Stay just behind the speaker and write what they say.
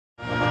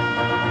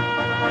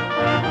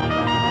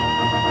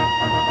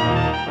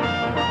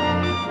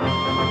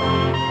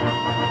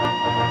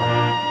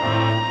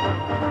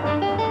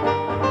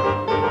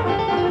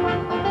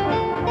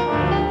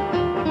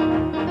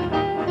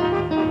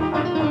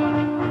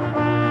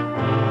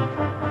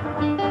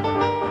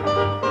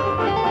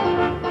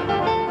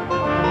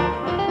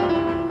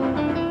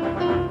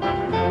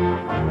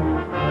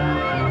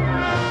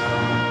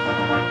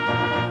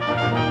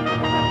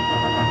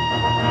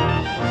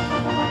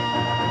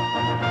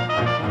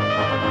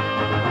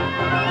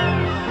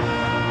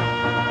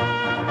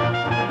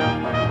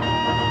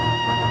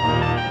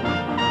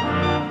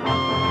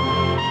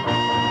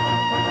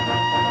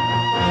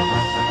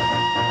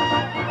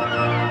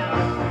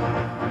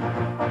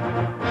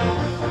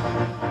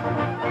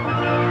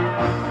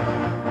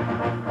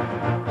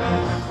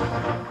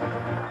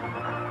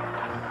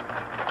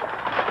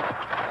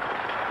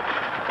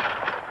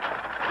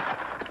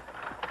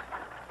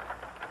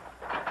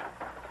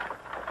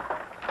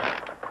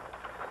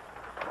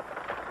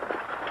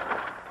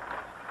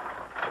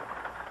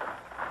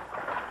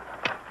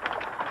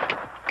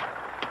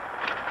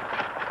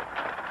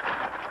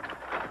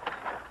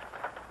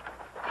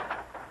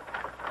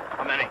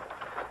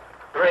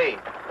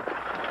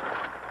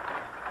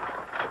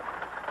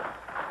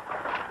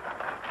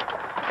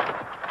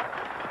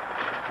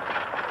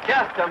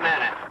just a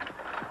minute.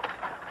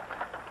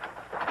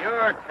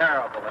 You're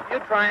terrible. If you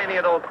try any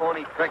of those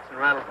phony tricks in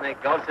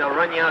Rattlesnake Gulch, they'll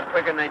run you out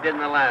quicker than they did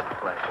in the last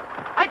place.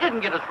 I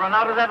didn't get us run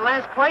out of that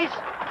last place.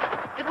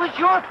 It was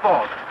your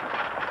fault.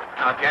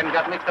 Now, if you hadn't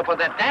got mixed up with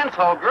that dance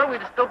hall girl,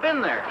 we'd have still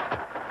been there.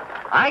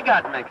 I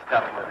got mixed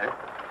up with her.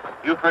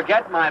 You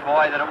forget, my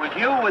boy, that it was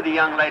you with the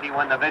young lady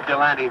when the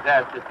vigilantes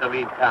asked us to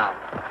leave town.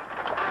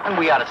 And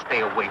we ought to stay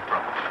away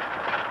from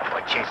her.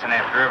 Boy, chasing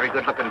after every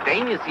good-looking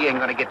dame you see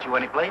ain't going to get you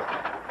anyplace.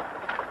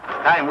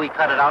 It's time we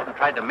cut it out and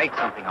tried to make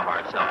something of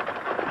ourselves.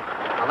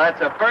 Well, that's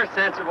the first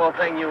sensible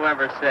thing you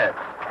ever said.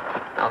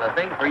 Now, the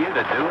thing for you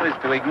to do is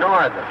to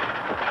ignore them.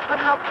 But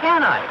how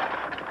can I?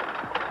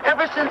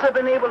 Ever since I've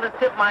been able to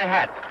tip my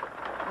hat,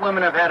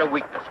 women have had a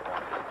weakness for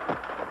me.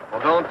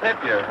 Well, don't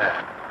tip your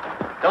hat.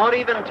 Don't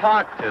even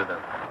talk to them.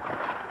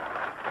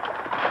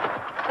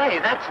 Say,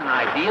 that's an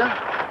idea.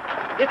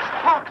 It's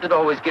talk that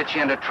always gets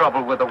you into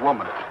trouble with a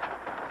woman.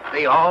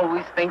 They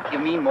always think you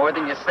mean more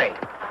than you say.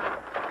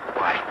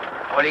 Why,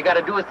 all you got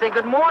to do is say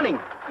good morning,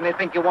 and they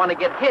think you want to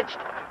get hitched.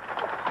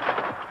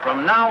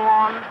 From now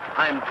on,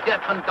 I'm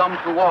deaf and dumb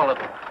to all of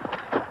them.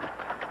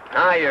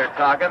 Now you're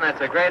talking.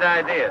 That's a great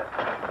idea.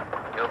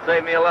 You'll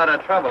save me a lot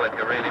of trouble if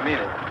you really mean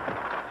it.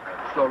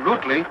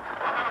 Absolutely.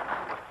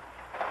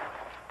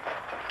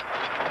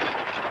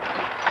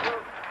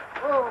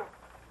 Oh,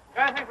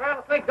 Johnny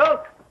Rattlesnake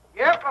Gulch.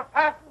 Yep, a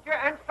passenger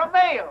and some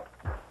mail.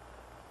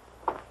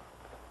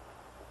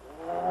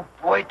 Oh,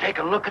 boy, take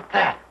a look at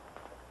that.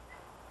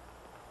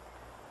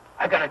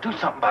 I got to do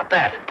something about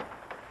that.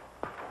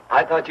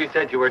 I thought you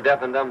said you were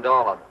deaf and dumb to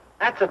all of them.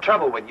 That's the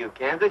trouble with you,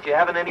 Kansas. You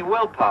haven't any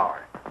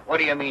willpower. What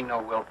do you mean,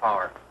 no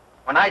willpower?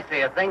 When I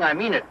say a thing, I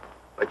mean it.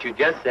 But you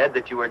just said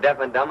that you were deaf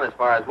and dumb as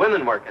far as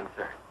women were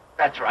concerned.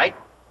 That's right.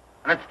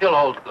 And it still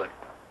holds good.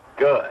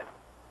 Good.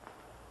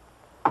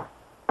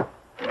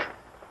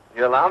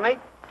 You allow me?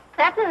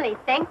 Certainly,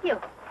 thank you.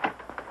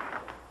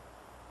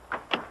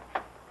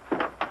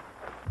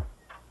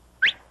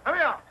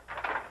 Hurry on.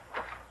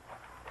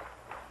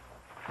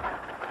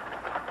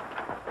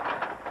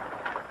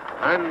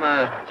 I'm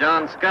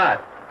John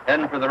Scott,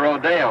 heading for the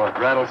rodeo at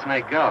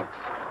Rattlesnake Gulch.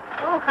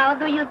 Oh, how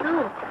do you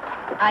do?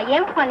 I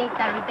am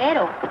Juanita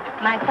Rivero.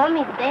 My home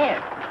is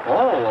there.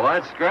 Oh, well,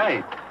 that's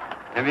great.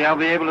 Maybe I'll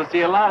be able to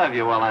see a lot of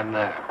you while I'm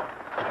there.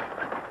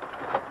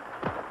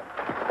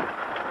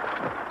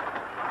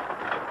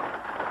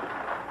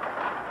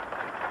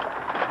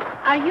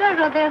 Are you a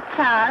rodeo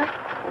star?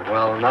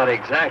 Well, not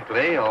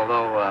exactly,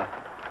 although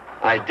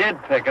I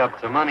did pick up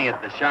some money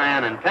at the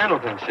Cheyenne and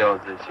Pendleton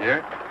shows this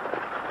year.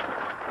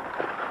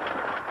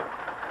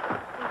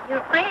 Is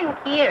your friend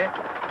here?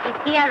 Is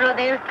he a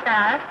rodeo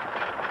star?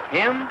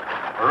 Him?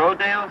 A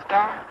rodeo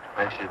star?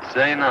 I should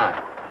say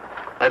not.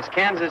 That's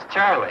Kansas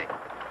Charlie.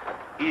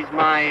 He's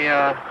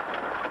my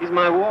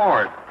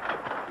ward.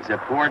 He's a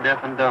poor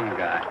deaf and dumb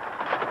guy.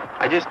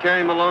 I just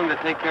carry him along to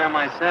take care of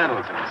my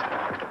saddles and stuff.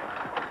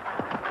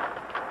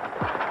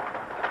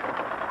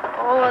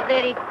 Oh,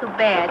 that is too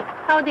bad.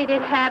 How did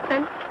it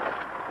happen?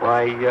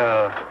 Why,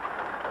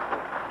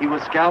 he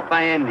was scalped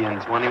by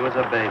Indians when he was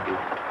a baby.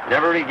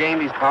 Never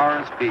regained his power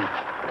of speech.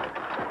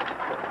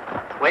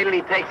 Wait till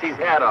he takes his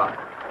hat off.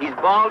 He's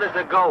bald as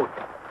a goat.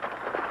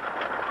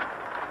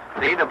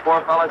 See, the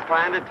poor fellow's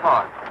trying to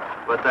talk,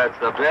 but that's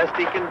the best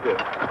he can do.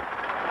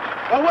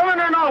 Well, women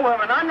or no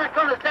women, I'm not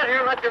going to sit here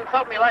and let you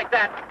insult me like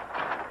that.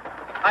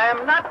 I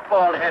am not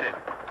bald-headed.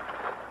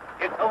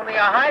 It's only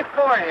a high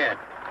forehead.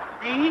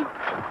 See?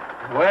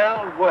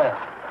 Well, well,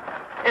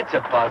 it's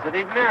a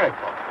positive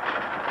miracle.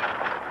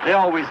 They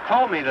always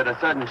told me that a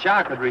sudden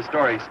shock would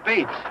restore his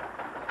speech,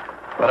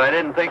 but I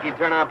didn't think he'd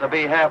turn out to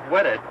be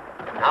half-witted.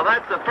 Now,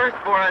 that's the first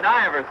forehead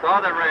I ever saw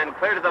that ran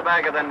clear to the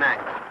back of the neck.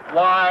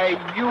 Why,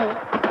 you...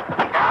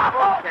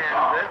 Careful,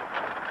 Kansas.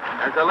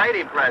 There's a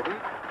lady present.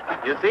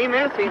 You see,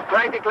 miss, he's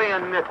practically a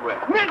nitwit.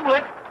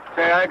 Nitwit?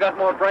 Say, I got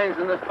more brains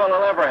than this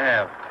fellow'll ever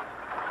have.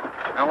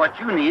 Now, what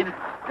you need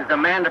is a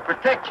man to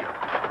protect you.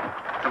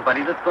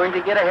 Somebody that's going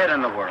to get ahead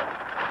in the world.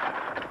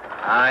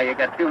 Ah, you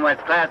got too much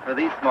class for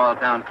these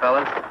small-town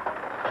fellas.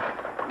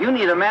 You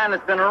need a man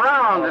that's been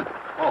around and...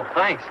 Oh,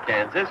 thanks,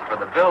 Kansas, for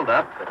the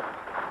build-up, but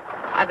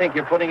I think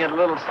you're putting it a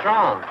little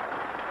strong.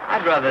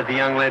 I'd rather the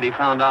young lady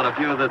found out a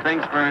few of the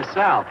things for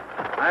herself.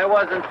 I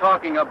wasn't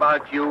talking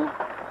about you.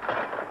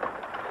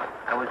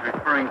 I was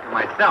referring to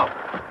myself.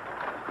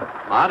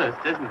 Modest,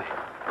 isn't he?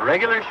 A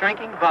regular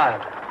shrinking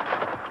violet.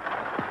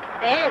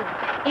 Then,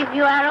 if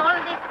you are all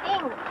these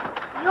things,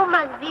 you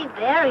must be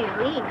very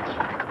rich.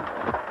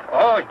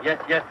 Oh,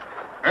 yes.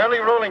 Early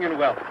rolling in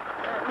wealth.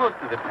 Most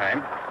of the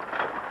time.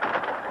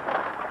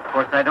 Of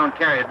course, I don't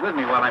carry it with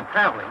me while I'm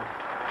traveling.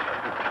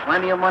 But there's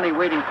plenty of money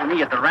waiting for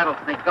me at the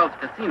Rattlesnake Gulch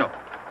Casino.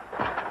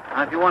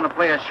 Now, if you want to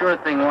play a sure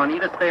thing,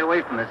 Juanita, stay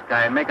away from this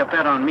guy and make a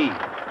bet on me.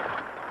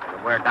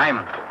 You'll wear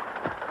diamonds.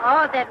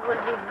 Oh, that would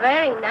be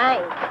very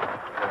nice.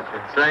 I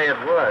should say it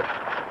would.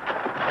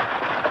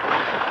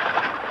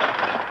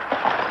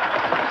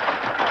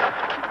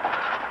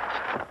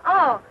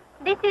 Oh,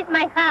 this is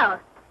my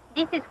house.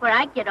 This is where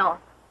I get off.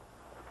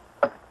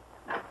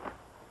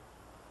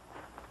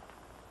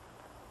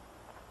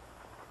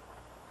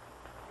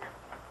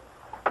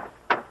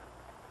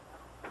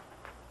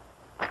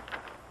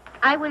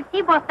 I will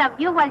see both of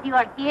you while you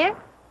are here.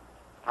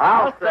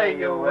 I'll say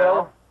you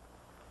will.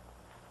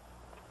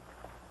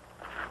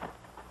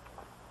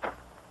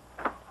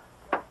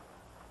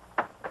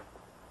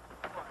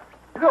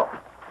 Go.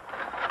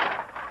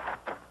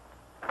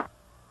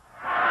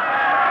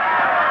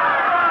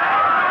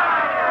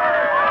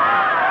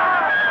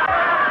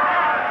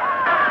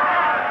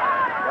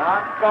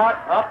 Scott,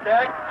 up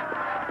deck.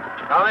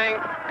 Coming.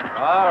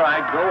 All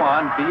right, go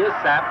on. Be a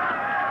sap.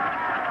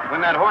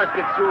 When that horse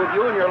gets through with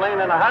you and you're laying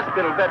in a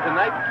hospital bed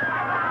tonight,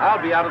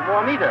 I'll be out at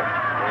Juanita.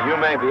 Well, you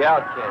may be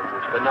out,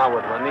 Kansas, but not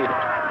with Juanita.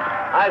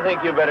 I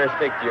think you better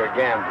stick to your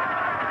gambling.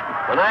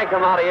 When I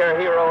come out of here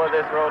hero of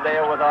this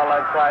rodeo with all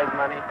that prize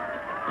money,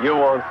 you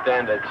won't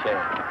stand a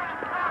chance.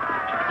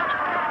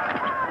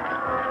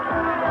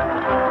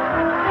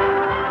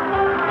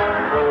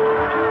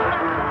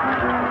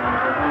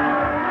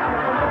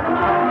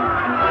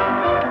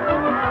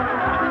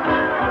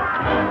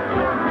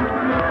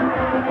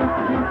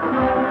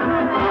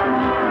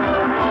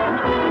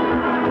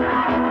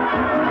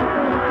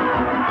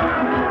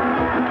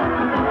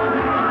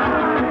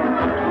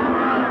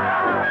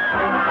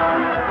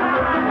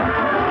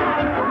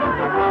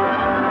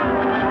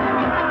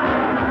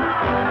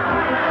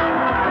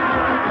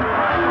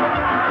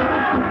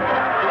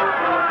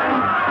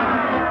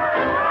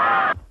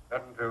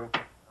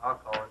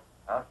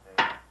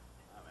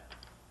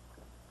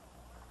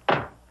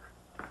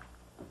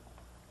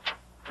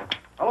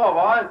 Hello,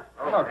 boys.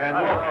 Hello,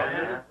 Kansas.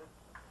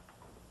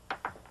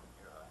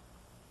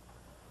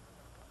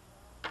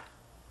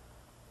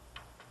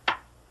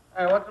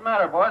 Hey, what's the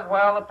matter, boys?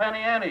 Why all the penny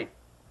ante?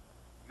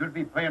 You'd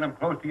be playing them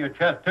close to your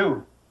chest, too.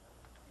 You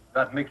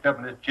got mixed up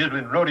in this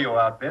chiseling rodeo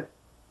outfit.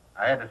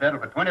 I had to settle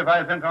for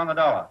 25 cents on the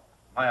dollar.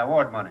 My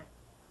award money.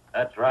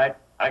 That's right.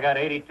 I got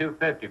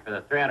 82.50 for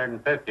the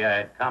 350 I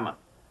had coming.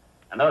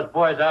 And those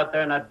boys out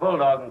there in that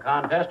bulldogging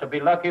contest will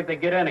be lucky if they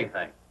get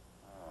anything.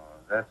 Oh,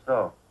 that's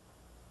so.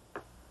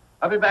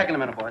 I'll be back in a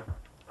minute, boys.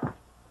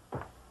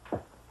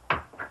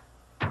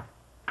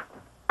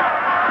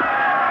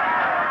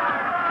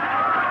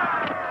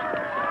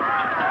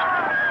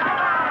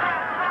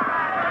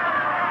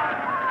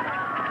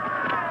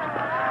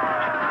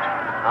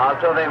 Oh,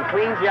 so they've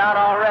cleaned you out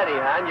already,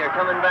 huh? And you're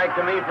coming back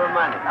to me for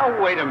money. Now,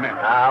 wait a minute.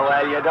 Ah,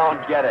 well, you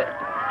don't get it.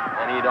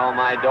 I need all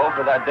my dough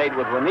for that date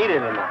with Juanita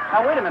tonight.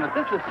 Now, wait a minute.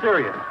 This is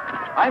serious.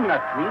 I'm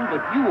not clean,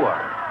 but you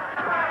are.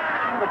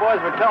 The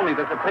boys were telling me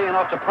that they're paying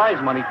off the prize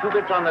money, 2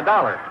 bits on the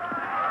dollar.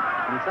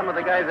 And some of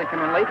the guys that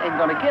come in late ain't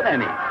going to get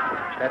any.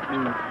 That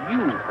means you,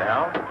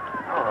 pal.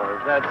 Oh,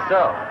 is that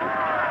so?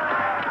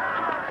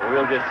 Well,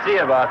 we'll just see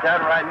about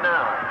that right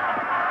now.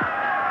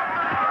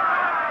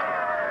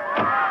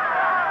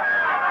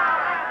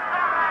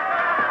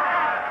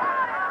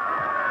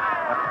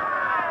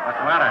 What's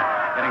the matter?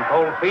 Getting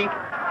cold feet?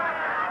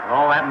 With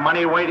all that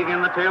money waiting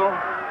in the till?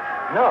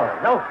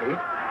 No,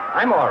 Pete.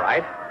 I'm all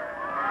right.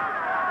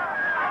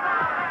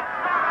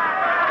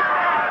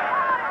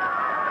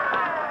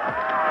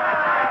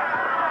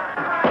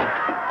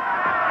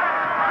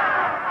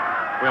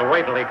 We'll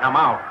wait till they come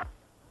out.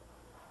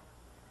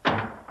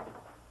 I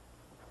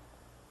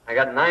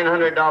got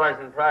 $900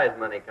 in prize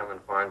money coming,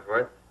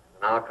 Farnsworth,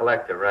 and I'll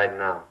collect it right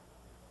now.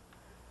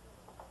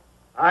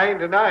 I ain't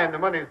denying the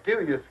money's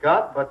due you,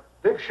 Scott, but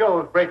this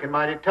show's breaking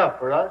mighty tough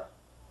for us.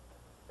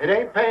 It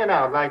ain't paying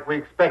out like we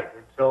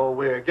expected, so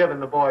we're giving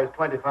the boys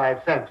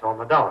 25 cents on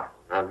the dollar.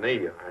 Not me,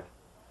 you aren't.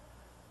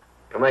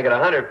 You'll make it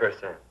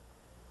 100%.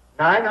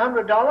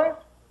 $900?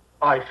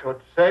 I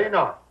should say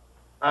not.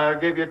 I'll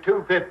give you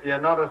 $250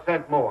 and not a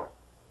cent more.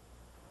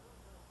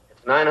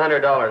 It's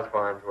 $900,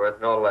 Farnsworth,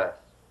 no less.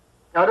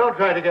 Now, don't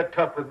try to get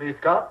tough with me,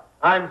 Scott.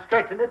 I'm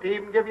stretching it to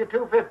even give you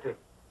 $250.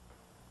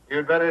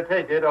 You'd better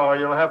take it, or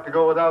you'll have to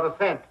go without a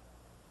cent.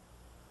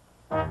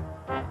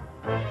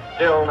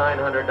 Still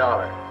 $900.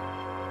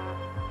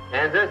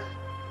 Kansas,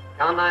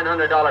 count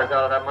 $900 out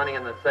of that money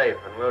in the safe,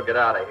 and we'll get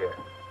out of here.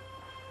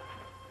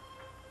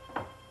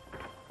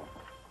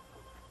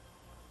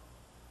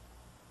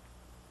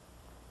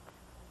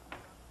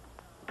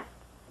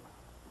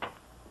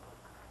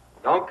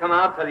 Don't come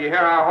out till you hear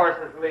our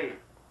horses lead.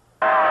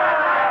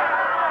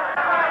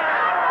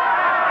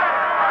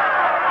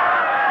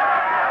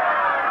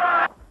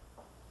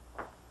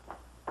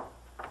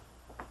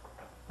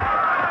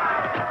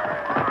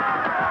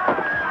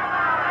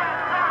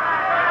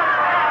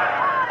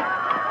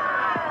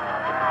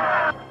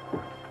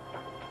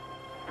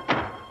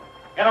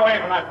 Get away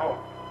from that pole.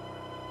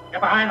 Get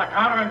behind the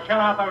counter and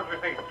shell out those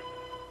receipts.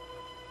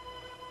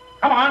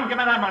 Come on, give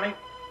me that money.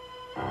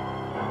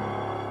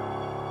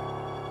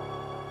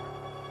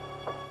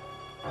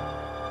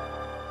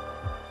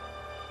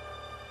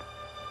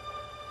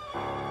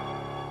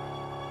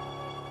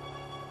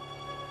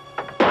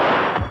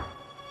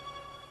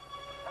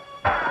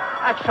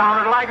 That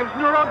sounded like it was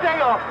in the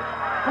rodeo office.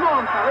 Come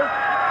on, fellas.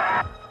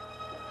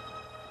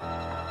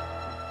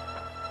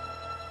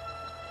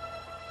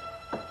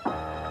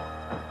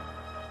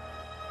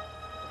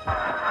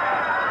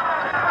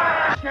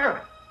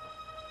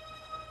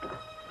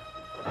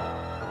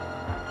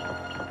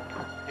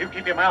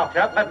 keep your mouth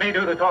shut. Let me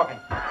do the talking.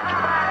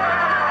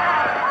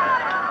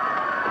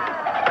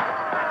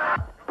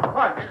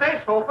 What? Your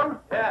state's open?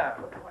 Yeah.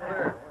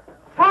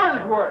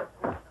 Farnsworth!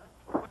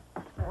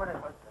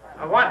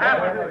 What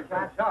happened?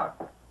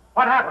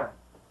 What happened?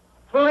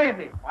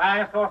 Lazy.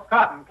 Why, I saw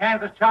Scott and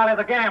Kansas Charlie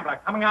the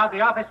gambler coming out of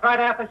the office right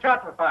after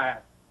shots were fired.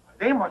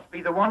 They must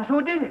be the ones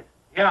who did it.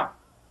 Yeah.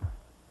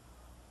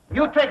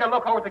 You take a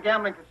look over at the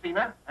gambling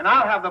casino, and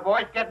I'll have the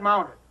boys get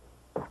mounted.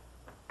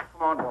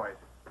 Come on, boys.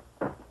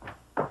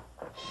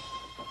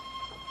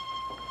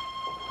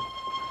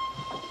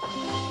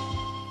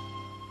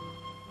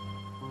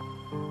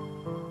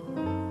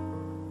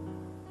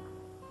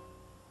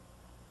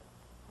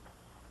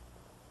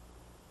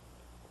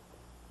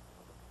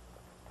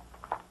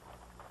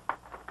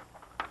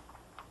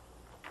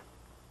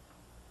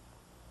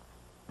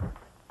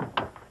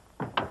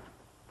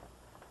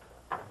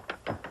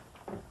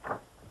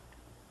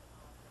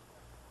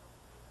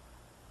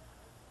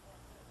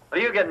 What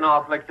are you getting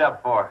all flicked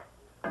up for?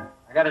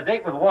 I got a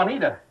date with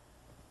Juanita.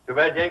 Too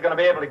bad you ain't gonna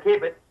be able to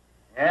keep it.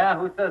 Yeah,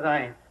 who says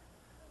I ain't?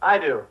 I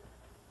do.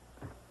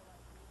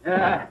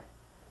 Yeah.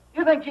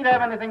 You think she'd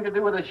have anything to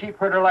do with a sheep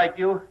herder like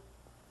you?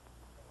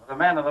 With a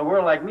man of the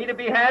world like me to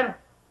be had?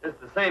 Just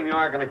the same, you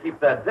aren't gonna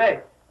keep that date.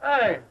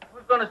 Hey,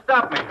 who's going to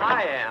stop me?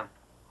 I am.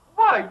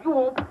 Why,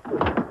 you...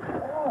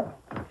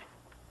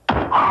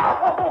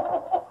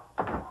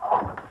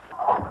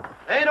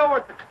 Ain't over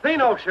at the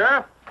casino,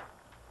 Sheriff.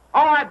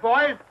 All right,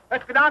 boys,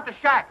 let's go down to the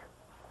shack.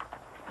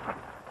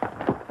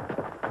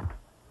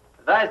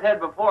 As I said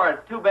before,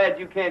 it's too bad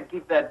you can't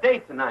keep that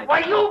date tonight. Why,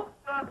 you...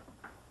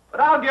 But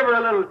I'll give her a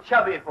little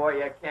chubby for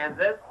you,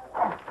 Kansas.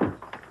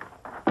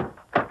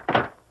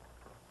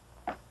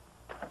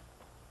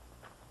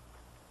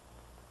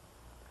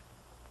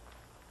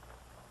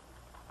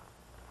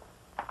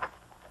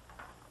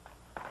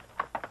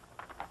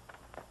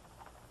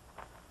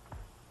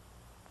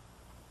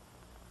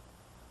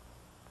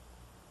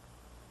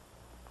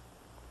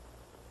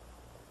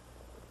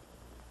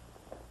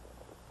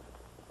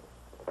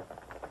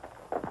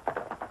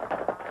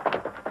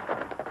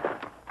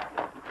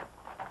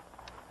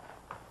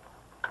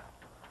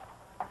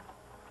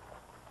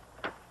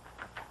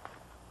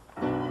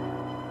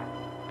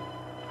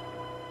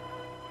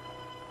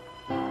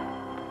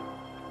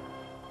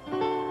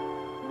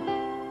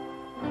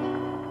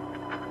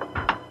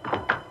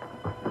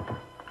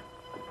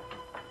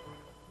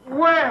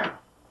 Well,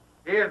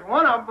 here's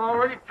one of them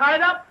already tied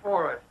up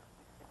for us.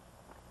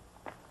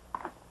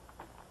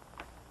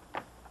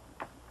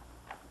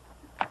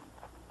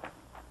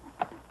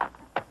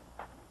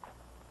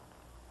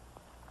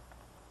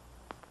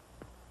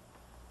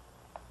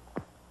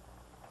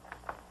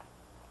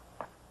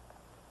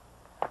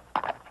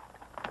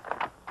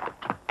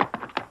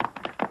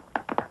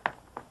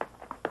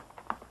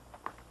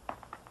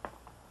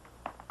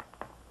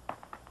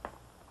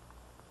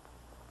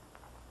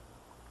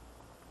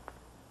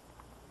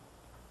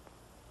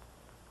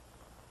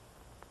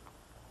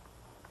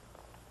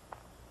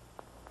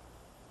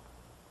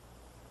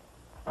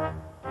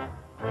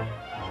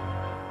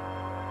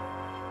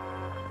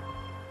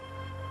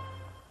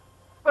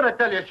 But I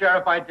tell you,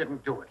 Sheriff, I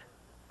didn't do it.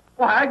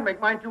 Why, I can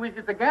make mine too easy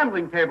at the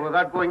gambling table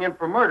without going in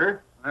for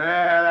murder.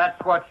 Yeah,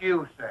 that's what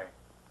you say.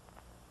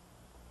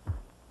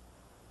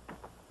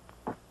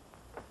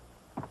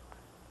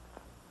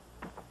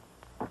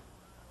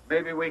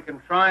 Maybe we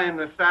can try him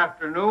this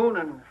afternoon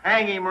and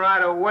hang him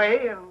right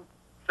away and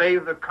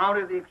save the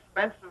county the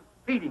expense of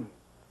feeding him.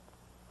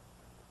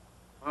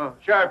 Oh,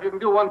 Sheriff, you can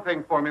do one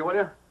thing for me, will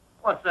you?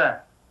 What's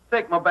that?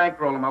 Take my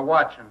bankroll and my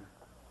watch and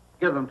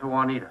give them to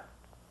Juanita.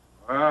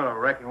 Well, I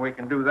reckon we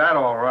can do that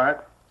all right.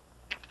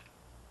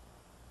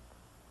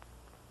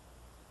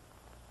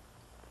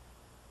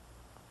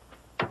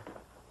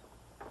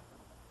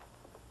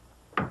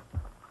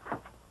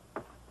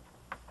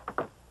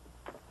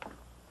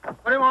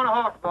 Put him on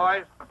a horse,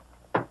 boys.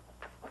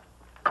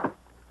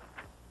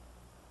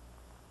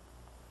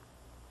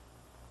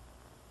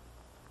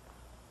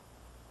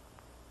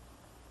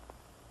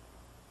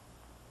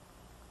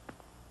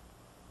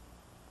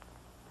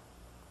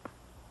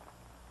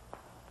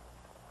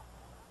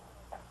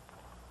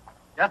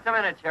 Just a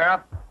minute,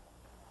 Sheriff.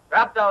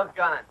 Drop those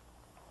guns.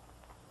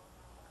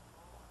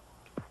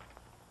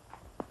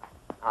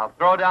 I'll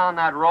throw down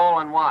that roll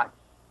and watch.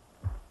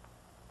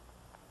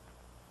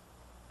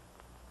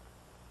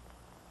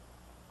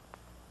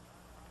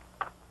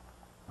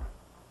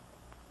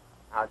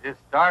 Now just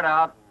start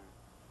out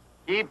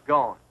and keep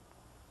going.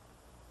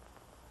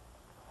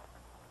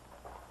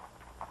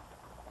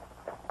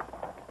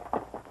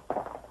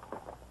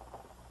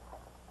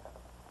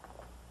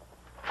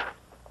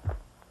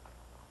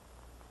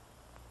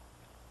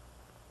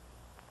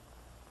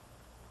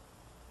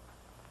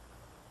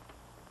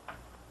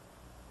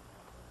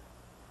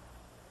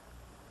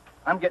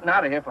 I'm getting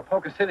out of here for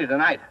Poker City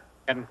tonight.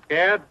 Getting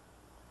scared?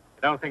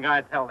 You don't think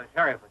I'd tell the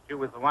sheriff that you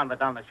was the one that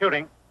done the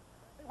shooting?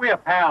 We're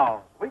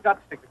pals. We got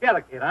to stick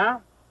together, kid, huh?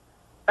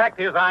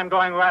 Fact is, I'm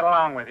going right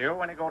along with you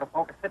when you go to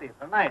Poker City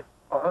tonight.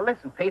 Oh,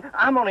 listen, Pete,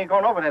 I'm only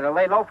going over there to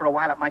lay low for a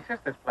while at my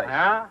sister's place.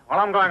 Yeah? Well,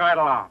 I'm going right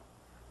along.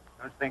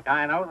 Don't you think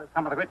I know that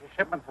some of the richest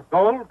shipments of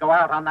gold go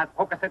out on that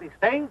Poker City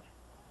stage?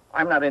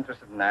 I'm not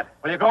interested in that.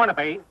 Well, you're going to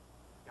be.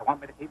 You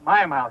want me to keep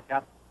my mouth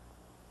shut?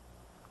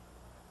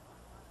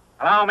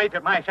 Well, I'll meet you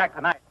at my shack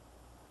tonight.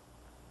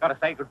 Got to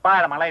say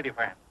goodbye to my lady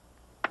friend.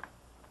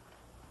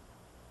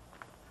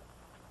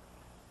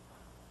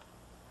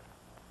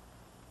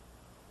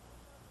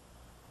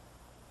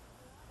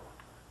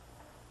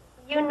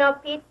 You know,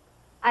 Pete,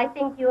 I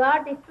think you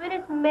are the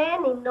sweetest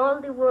man in all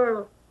the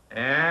world.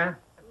 Yeah?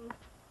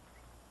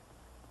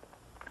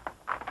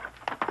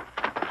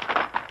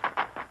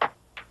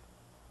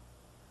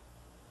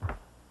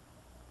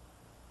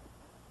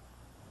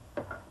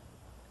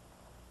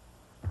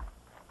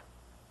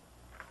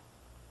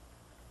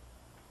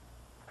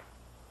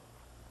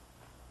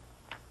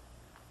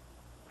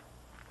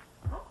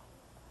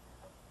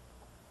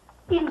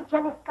 Here is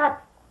Johnny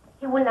Scott.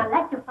 He will not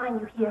like to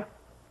find you here.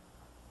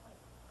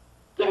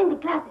 Get in the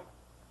closet.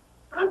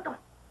 Pronto.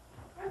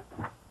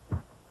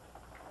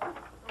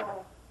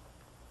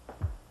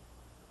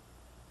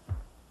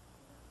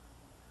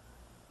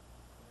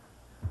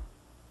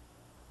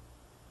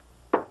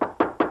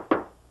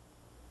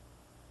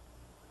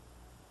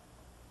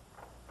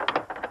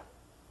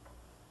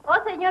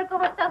 Oh, señor,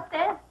 ¿cómo está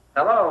usted?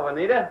 Hello,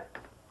 Anita.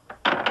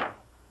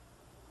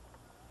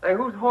 Say,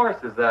 whose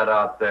horse is that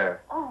out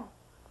there? Oh,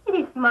 it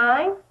is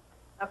mine.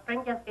 A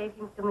friend just gave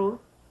him to me.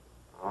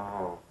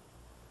 Oh.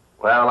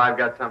 Well, I've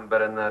got something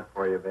better than that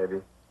for you,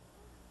 baby.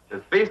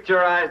 Just feast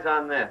your eyes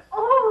on this.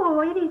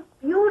 Oh, it is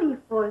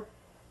beautiful.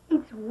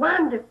 It's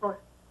wonderful.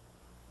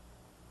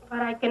 But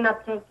I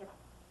cannot take it.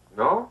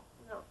 No?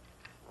 No.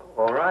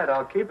 Oh, all right,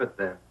 I'll keep it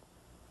then.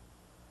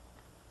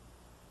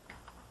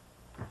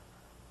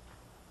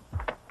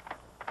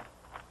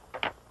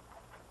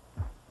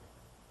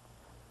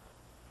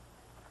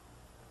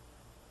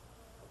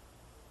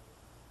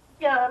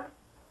 John,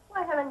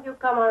 why haven't you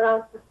come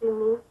around to see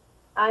me?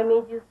 I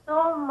miss you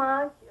so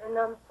much, and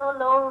I'm so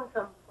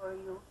lonesome for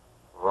you.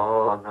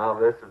 Oh, now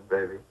listen,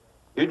 baby.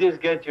 You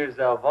just get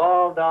yourself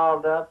all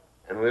dolled up,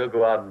 and we'll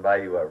go out and buy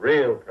you a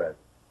real present.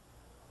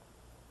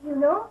 You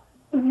know,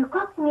 if you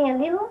coax me a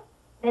little,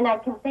 then I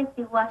can take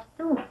the wash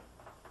too.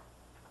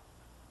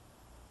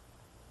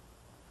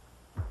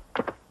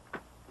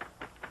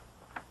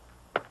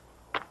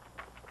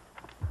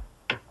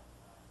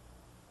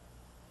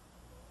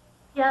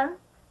 John,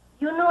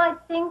 you know I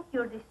think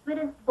you're the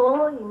sweetest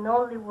boy in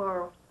all the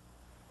world.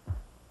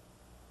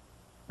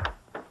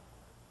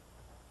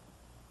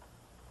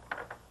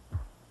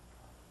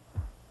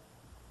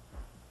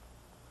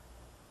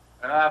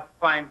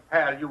 Fine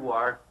pal you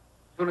are. As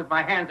soon as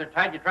my hands are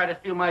tied, you try to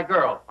steal my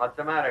girl. What's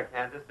the matter,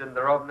 Kansas? Didn't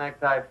the rope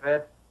necktie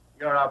fit?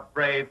 You're a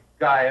brave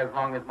guy as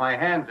long as my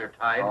hands are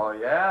tied. Oh,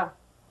 yeah?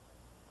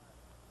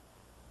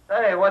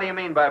 Say, what do you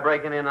mean by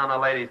breaking in on a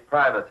lady's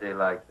privacy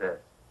like this?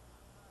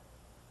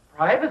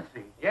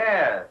 Privacy?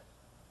 Yes.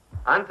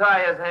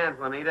 Untie his hands,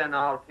 Juanita, and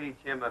I'll teach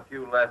him a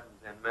few lessons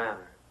in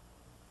manners.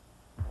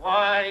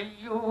 Why,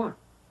 you...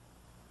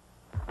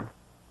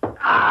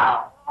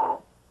 Ow!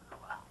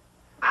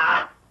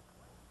 Ah!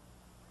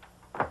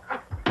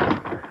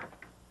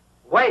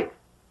 Wait!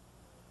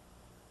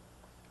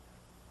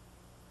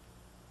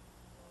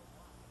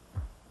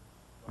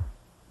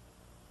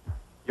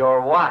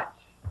 Your watch.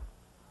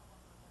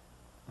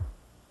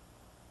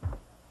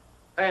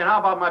 Hey, and how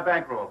about my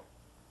bankroll?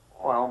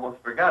 Oh, I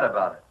almost forgot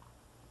about it.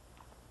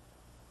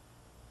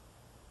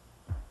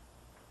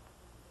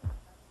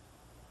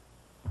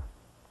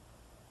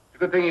 It's a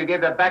good thing you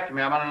gave that back to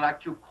me. I'm gonna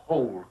knock you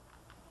cold.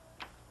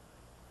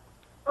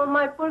 Oh,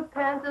 my poor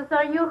Kansas,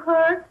 are you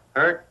hurt?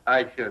 Hurt?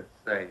 I should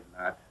say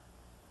not.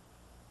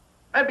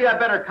 Maybe I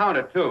better count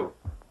it, too.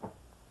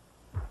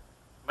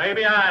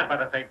 Maybe I'd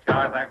better take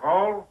charge of that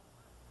gold.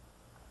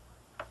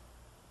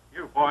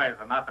 You boys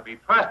are not to be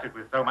trusted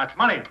with so much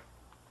money.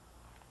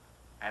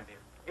 And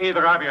if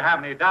either of you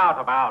have any doubt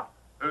about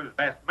who's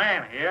best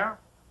man here,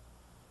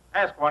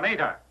 ask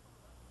Juanita.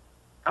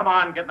 Come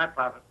on, get in that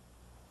closet.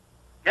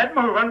 Get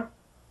moving.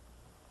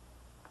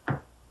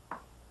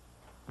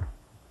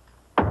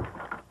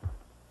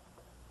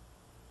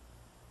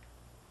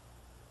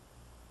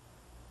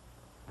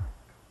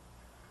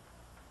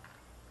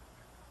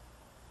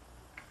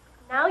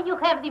 Now you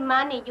have the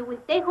money. You will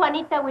take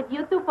Juanita with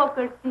you to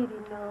Poker City,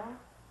 no?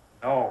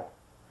 No,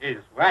 he's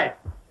right.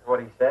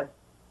 What he said?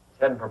 He's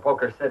heading for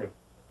Poker City.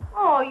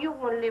 Oh, you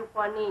won't leave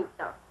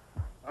Juanita.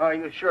 Oh,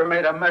 you sure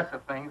made a mess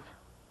of things.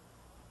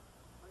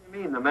 What do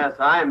you mean, the mess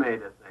I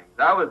made of things?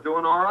 I was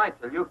doing all right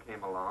till you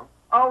came along.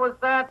 Oh, is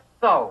that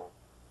so?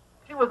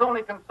 She was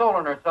only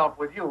consoling herself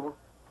with you.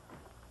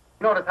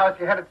 Notice how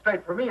she headed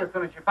straight for me as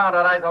soon as she found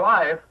out I was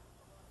alive.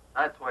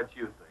 That's what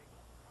you think.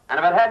 And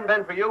if it hadn't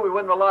been for you, we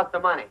wouldn't have lost the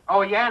money.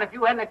 Oh, yeah, and if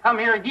you hadn't come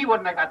here, he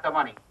wouldn't have got the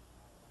money.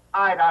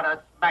 I'd ought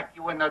to smack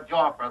you in the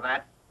jaw for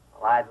that.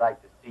 Well, I'd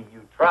like to see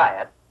you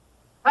try it.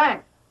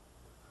 Thanks.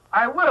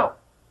 I will.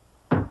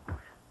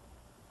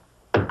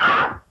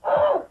 Ah!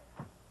 Oh!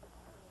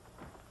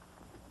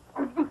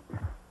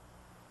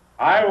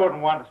 I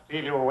wouldn't want to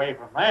steal you away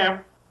from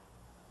them.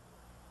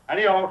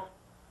 Adios.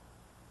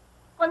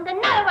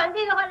 Condenado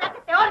bandido, ojalá que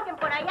te ahorquen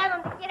por allá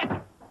donde quiera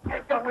que...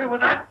 Get away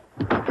with that.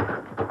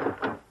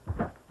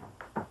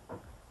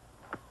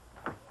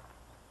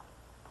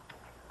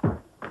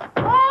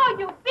 Oh,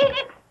 you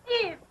big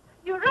thief!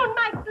 You ruined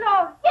my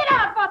clothes. Get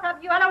out, both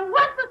of you. I don't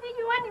want to see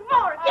you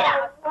anymore. Get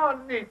out.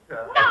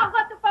 Juanita. No, go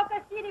to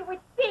Poker City with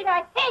Pete.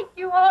 I hate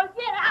you all.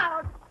 Get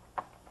out.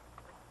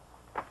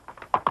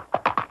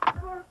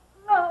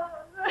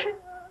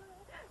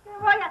 ¿Qué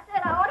voy a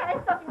hacer ahora?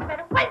 Estos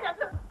sinvergüenzas.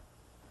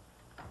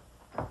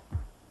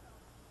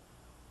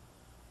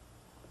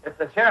 It's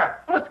the sheriff.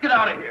 Let's get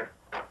out of here.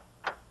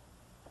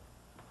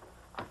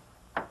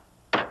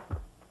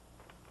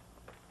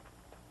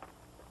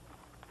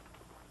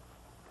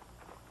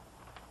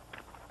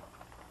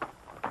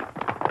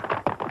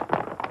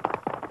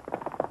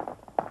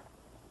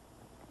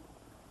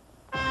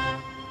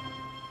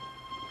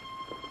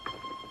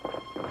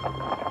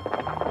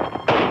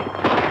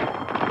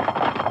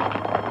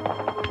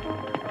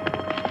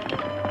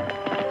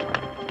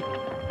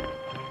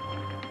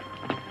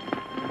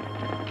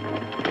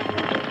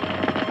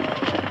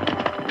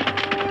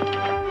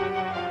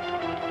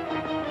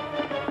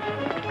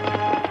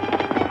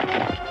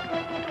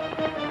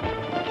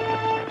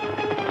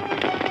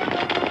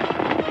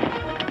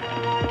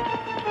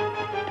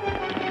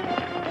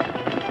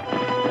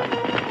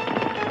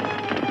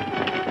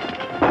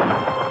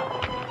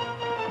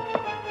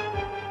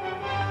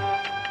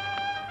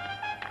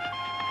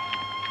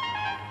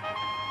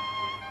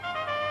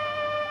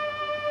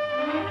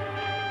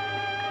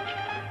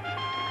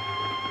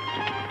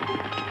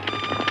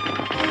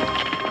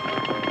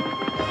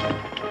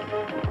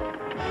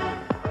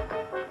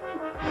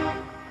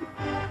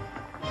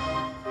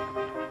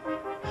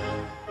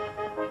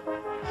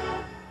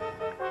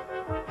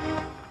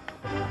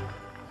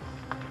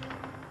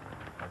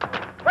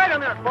 Wait a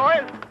minute,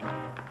 boys.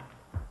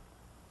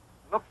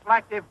 Looks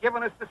like they've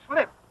given us the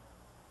slip.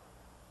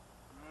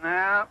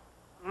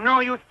 No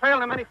use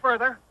trailing them any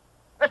further.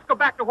 Let's go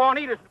back to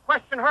Juanita's and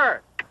question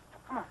her.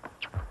 Come on.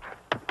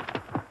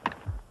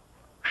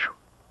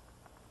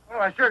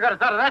 Well, I sure got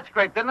us out of that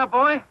scrape, didn't I,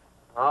 boy?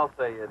 I'll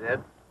say you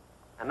did.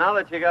 And now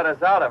that you got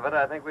us out of it,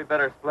 I think we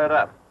better split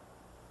up.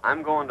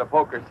 I'm going to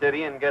Poker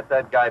City and get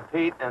that guy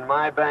Pete and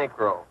my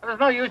bankroll. There's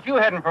no use you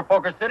heading for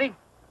Poker City.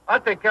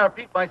 I'll take care of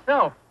Pete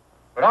myself.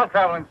 But I'll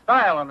travel in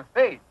style on the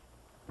stage.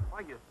 Why,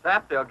 you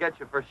sap, they'll get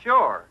you for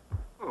sure.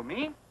 Who,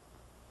 me?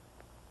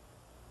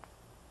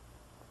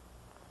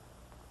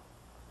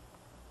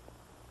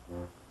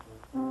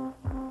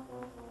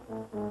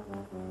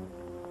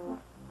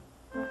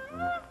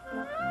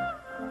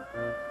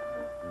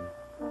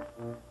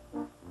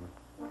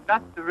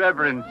 Not the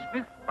Reverend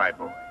Smith, my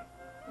boy.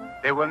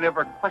 They will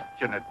never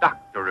question a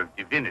doctor of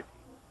divinity.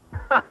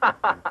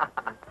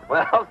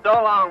 Well, so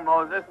long,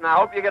 Moses, and I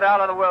hope you get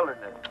out of the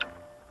wilderness.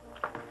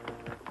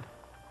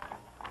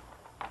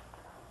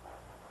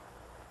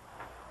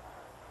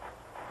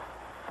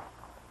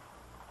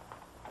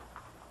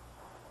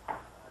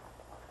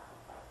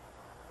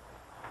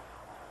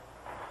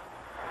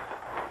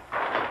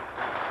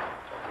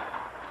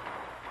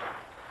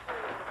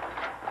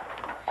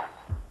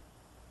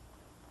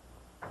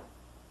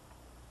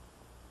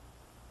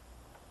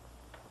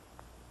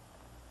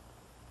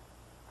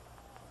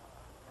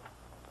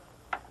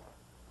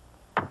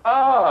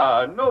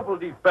 Ah, noble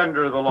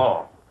defender of the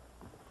law.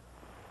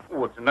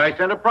 Oh, it's a nice,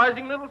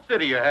 enterprising little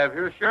city you have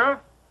here, Sheriff.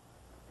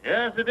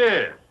 Yes, it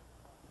is.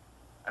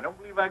 I don't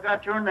believe I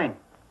got your name.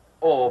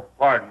 Oh,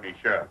 pardon me,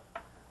 Sheriff.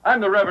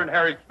 I'm the Reverend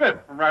Harry Smith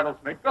from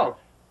Rattlesnake Gulch.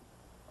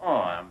 Oh,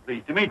 I'm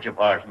pleased to meet you,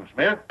 Parson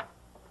Smith.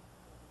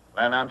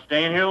 Plan on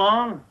staying here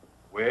long?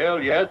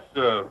 Well, yes,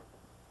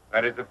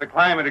 that is if the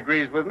climate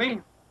agrees with me.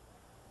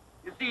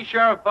 You see,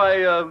 Sheriff,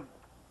 I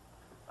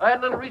had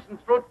a little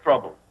recent throat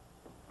trouble.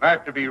 I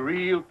have to be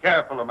real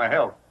careful of my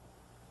health.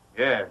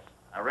 Yes,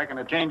 I reckon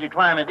a change of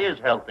climate is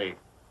healthy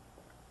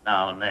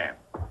now and then.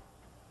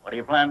 What do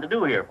you plan to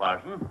do here,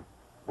 Parson?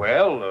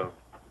 Well,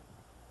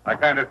 I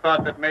kind of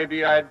thought that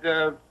maybe I'd,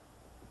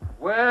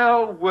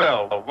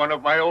 one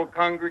of my old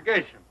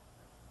congregation.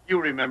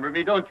 You remember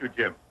me, don't you,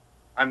 Jim?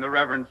 I'm the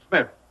Reverend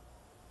Smith.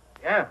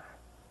 Yeah.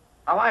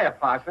 How are you,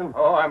 Parson?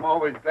 Oh, I'm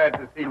always glad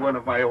to see one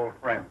of my old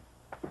friends.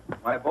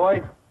 My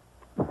boy?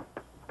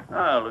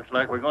 Oh, looks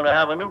like we're going to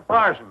have a new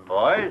parson,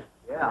 boys.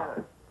 Yeah.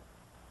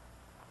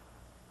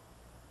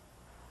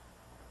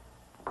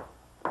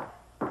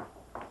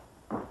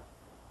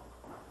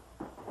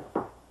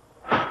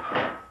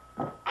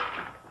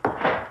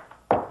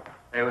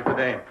 Hey, what's the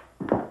name?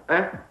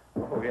 Huh?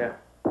 Oh, yeah.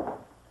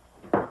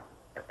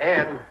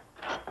 And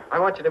I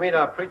want you to meet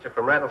our preacher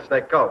from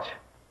Rattlesnake Gulch.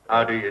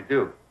 How do you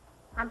do?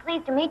 I'm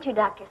pleased to meet you,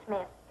 Dr.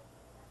 Smith.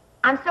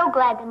 I'm so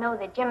glad to know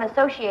that Jim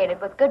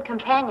associated with good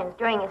companions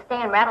during his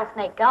stay in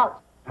Rattlesnake Gulch.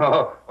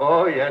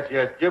 Oh, yes.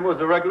 Jim was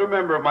a regular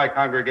member of my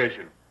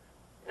congregation.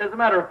 As a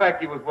matter of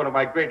fact, he was one of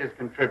my greatest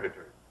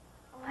contributors.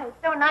 Oh, it's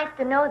so nice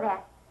to know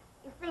that.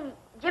 You see,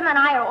 Jim and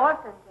I are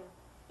orphans, and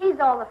he's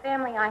all the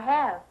family I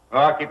have. Oh,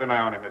 I'll keep an eye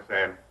on him, Miss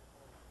Ann.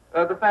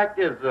 The fact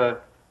is,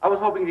 I was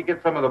hoping to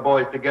get some of the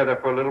boys together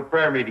for a little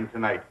prayer meeting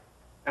tonight.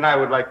 And I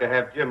would like to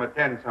have Jim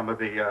attend some of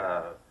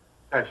the,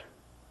 sessions.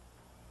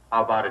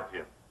 How about it,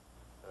 Jim?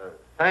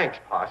 Thanks,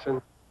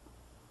 Parson.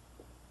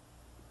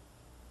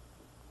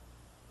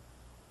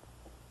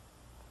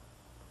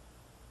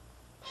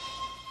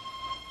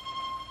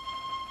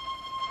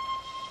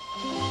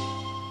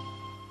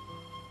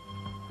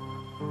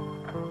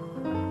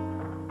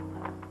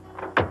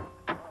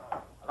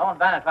 Hello,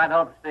 Van. I tried to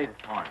help the state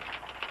this morning.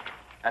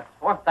 That's the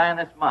fourth time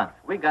this month.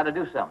 We got to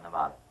do something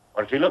about it.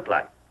 What does he look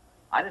like?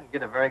 I didn't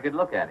get a very good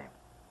look at him.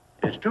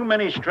 There's too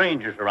many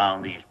strangers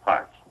around these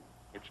parts.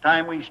 It's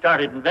time we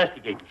started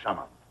investigating some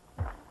of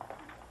them.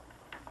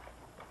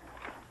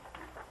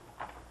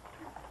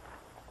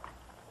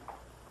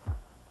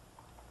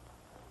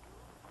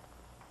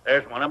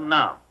 There's one of them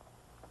now.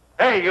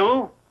 Hey,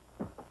 you!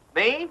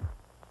 Me?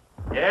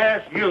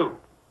 Yes, you.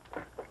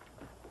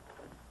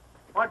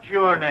 What's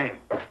your name?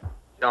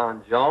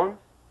 John Jones.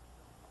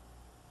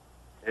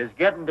 There's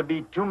getting to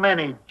be too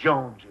many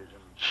Joneses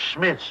and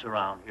Smiths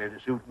around here to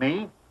suit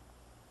me.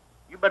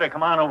 You better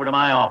come on over to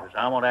my office.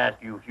 I want to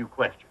ask you a few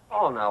questions.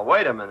 Oh, now,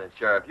 wait a minute,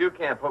 Sheriff. You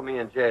can't put me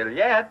in jail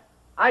yet.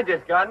 I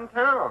just got in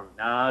town.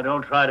 Now,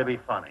 don't try to be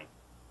funny.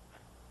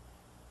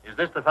 Is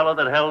this the fellow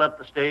that held up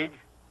the stage?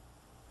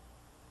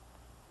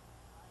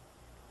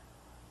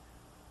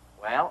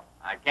 Well,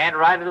 I can't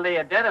rightly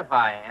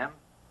identify him.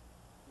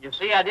 You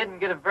see, I didn't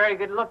get a very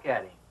good look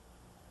at him.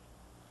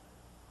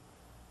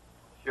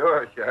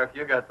 Sure, Sheriff.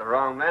 You got the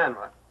wrong man.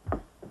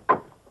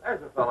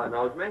 There's a fellow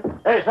knows me.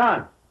 Hey, son.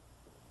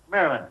 Come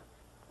here a minute.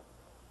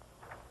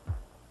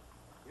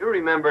 You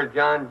remember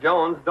John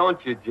Jones,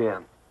 don't you,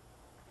 Jim?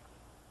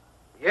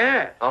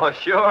 Yes. Oh,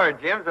 sure.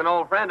 Jim's an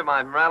old friend of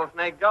mine from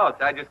Rattlesnake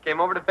Gulch. I just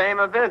came over to pay him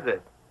a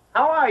visit.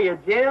 How are you,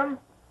 Jim?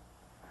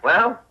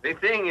 Well, be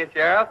seeing you,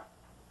 Sheriff.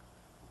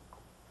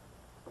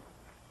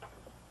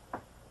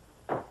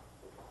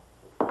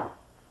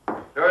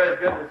 Sure is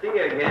good to see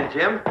you again,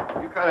 Jim.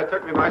 You kind of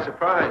took me by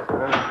surprise.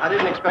 I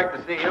didn't expect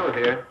to see you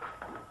here.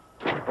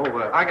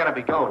 Oh, I gotta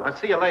be going. I'll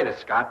see you later,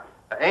 Scott.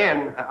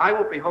 Ann, I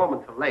won't be home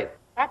until late.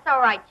 That's all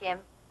right, Jim.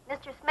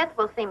 Mr. Smith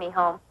will see me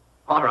home.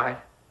 All right.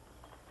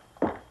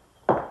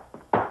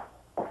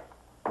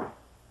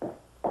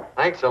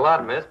 Thanks a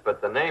lot, miss,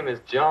 but the name is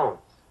Jones.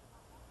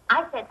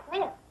 I said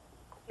Smith.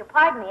 If you'll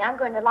pardon me, I'm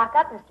going to lock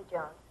up Mr.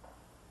 Jones.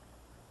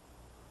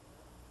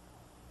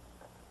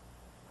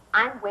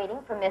 I'm waiting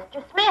for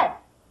Mr. Smith.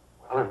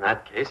 Well, in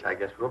that case, I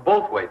guess we'll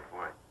both wait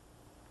for him.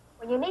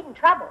 Well, you needn't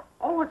trouble.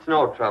 Oh, it's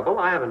no trouble.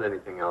 I haven't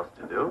anything else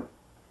to do.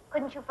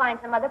 Couldn't you find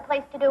some other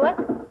place to do it?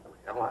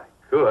 Well, I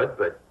could,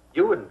 but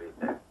you wouldn't be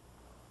there.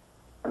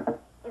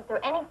 Is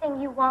there anything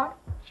you want?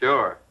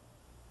 Sure.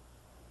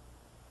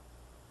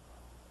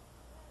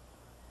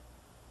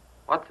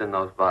 What's in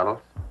those bottles?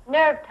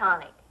 Nerve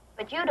tonic.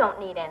 But you don't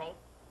need any.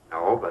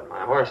 No, but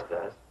my horse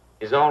does.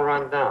 He's all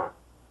run down.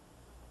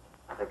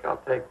 I think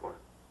I'll take one.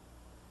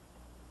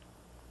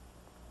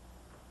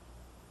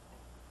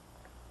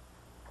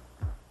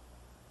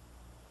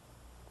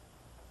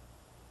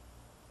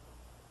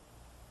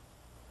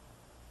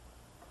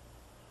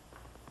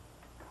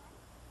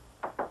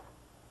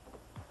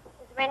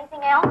 Is there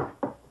anything else?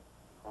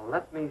 Well,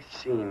 let me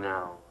see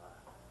now.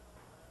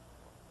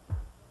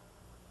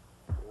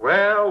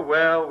 Well,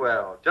 well,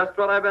 well. Just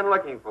what I've been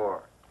looking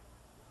for.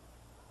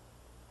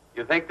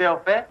 You think they'll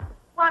fit?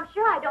 Well, I'm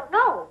sure I don't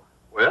know.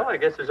 Well, I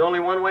guess there's only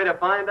one way to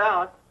find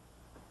out.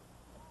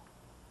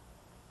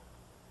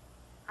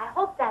 I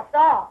hope that's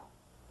all.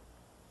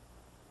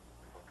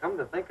 Well, come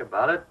to think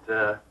about it,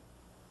 I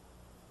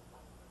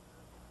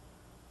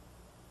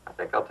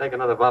think I'll take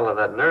another bottle of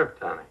that nerve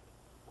tonic.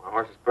 My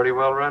horse is pretty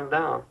well run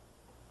down.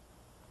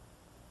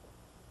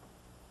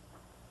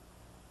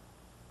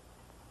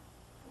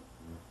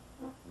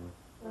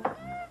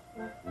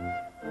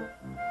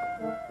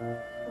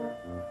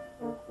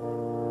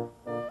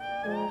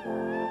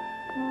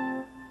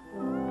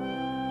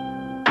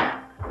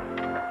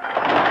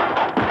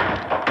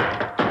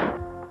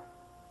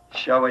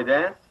 Shall we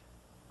dance?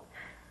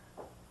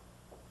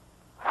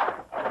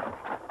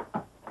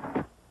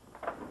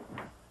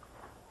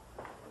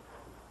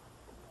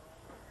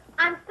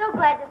 I'm so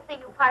glad to see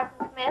you, Parson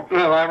Smith.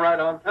 Well, I'm right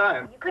on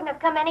time. You couldn't have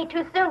come any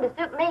too soon to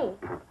suit me.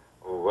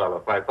 Oh, well,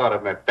 if I thought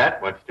it meant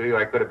that much to you,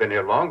 I could have been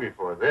here long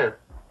before this.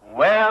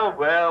 Well,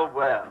 well,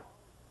 well.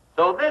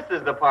 So this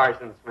is the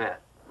Parson Smith.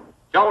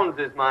 Jones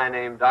is my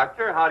name,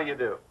 Doctor. How do you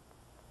do?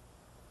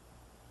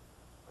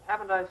 But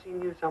haven't I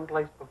seen you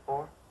someplace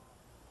before?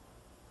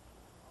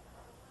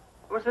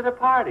 Was it a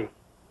party?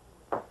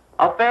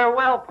 A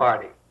farewell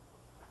party.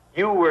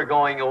 You were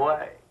going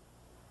away.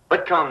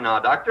 But come now,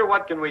 Doctor,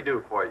 what can we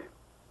do for you?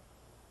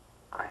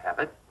 I have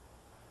it.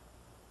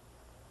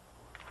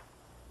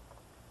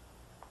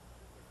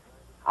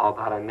 How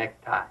about a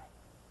necktie?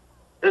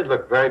 It'd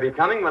look very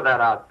becoming with that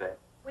outfit.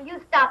 Will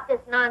you stop this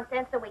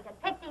nonsense so we can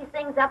pick these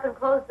things up and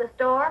close the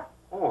store?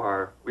 Oh,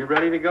 are we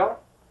ready to go?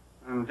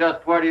 And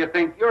just where do you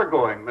think you're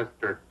going,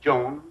 Mr.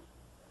 Jones?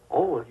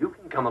 Oh, well, you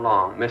can come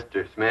along,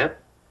 Mr. Smith.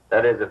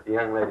 That is, if the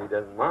young lady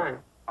doesn't mind.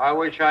 I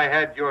wish I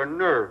had your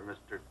nerve,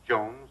 Mr.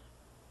 Jones.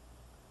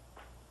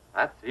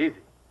 That's easy.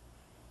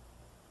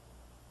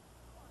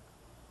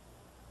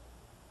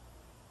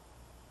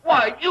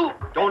 Why, you...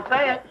 Don't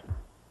say it.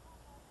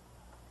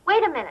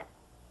 Wait a minute.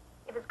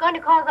 If it's going to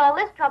cause all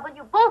this trouble,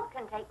 you both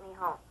can take me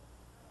home.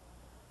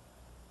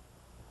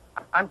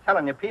 I'm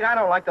telling you, Pete, I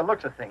don't like the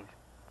looks of things.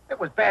 It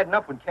was bad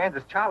enough when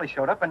Kansas Charlie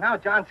showed up, and now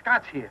John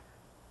Scott's here.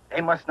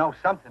 They must know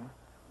something.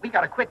 We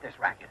gotta quit this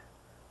racket.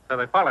 So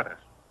they followed us.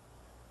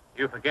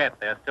 You forget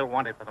they're still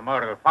wanted for the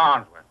murder of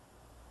Farnsworth.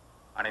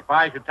 And if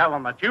I should tell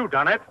them that you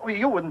done it... Oh,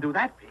 you wouldn't do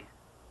that, Pete.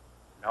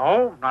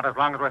 No, not as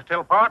long as we're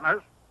still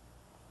partners.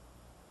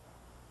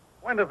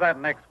 When does that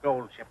next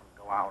gold shipment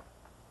go out?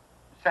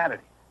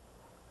 Saturday.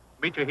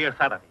 Meet you here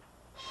Saturday.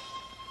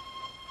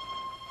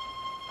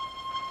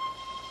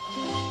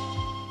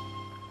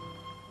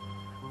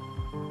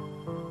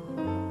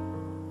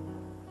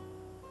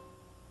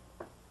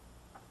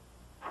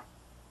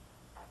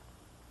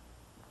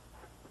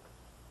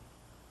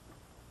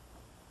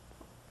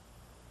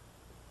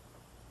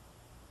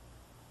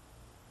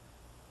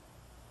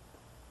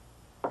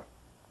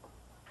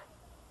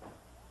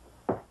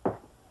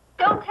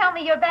 Don't tell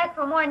me you're back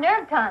for more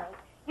nerve tonic.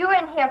 You were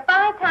in here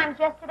 5 times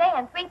yesterday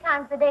and 3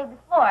 times the day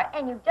before,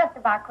 and you've just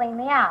about cleaned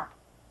me out.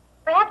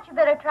 Perhaps you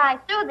better try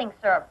soothing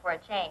syrup for a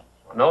change.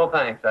 No,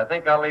 thanks. I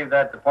think I'll leave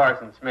that to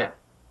Parson Smith.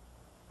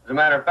 As a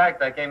matter of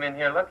fact, I came in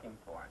here looking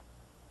for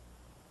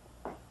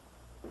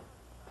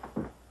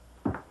him.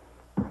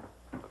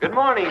 Good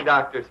morning,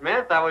 Dr.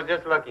 Smith. I was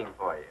just looking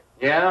for you.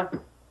 Yeah?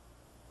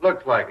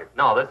 Looks like it.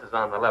 No, this is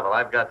on the level.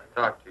 I've got to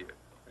talk to you.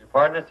 Will you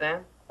pardon us,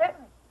 Ann?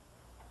 Certainly.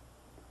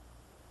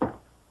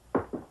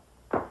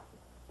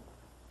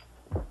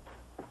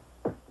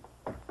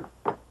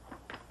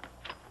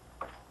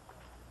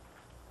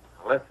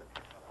 Listen,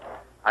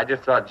 I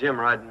just saw Jim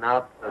riding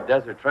out the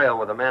desert trail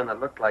with a man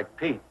that looked like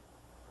Pete.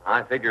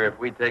 I figure if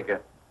we take a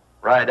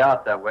ride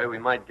out that way, we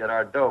might get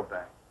our dough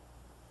back.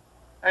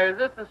 Hey, is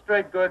this the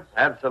straight goods?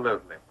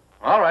 Absolutely.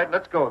 All right,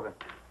 let's go then.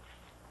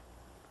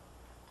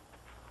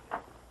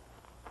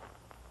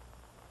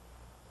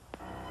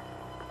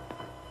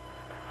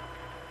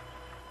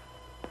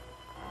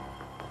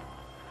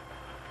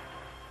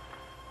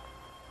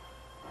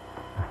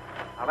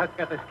 Now, let's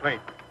get this straight.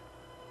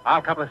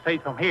 I'll cover the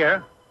stage from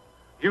here.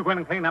 You go in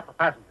and clean up the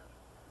passengers.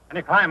 And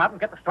you climb up and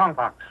get the strong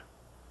box.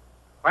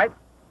 Right?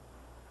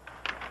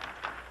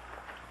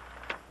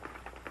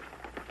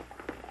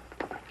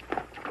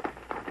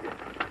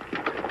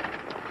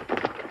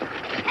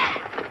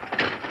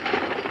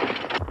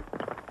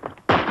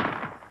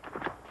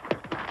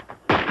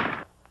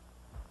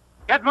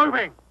 Get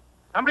moving!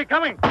 Somebody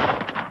coming!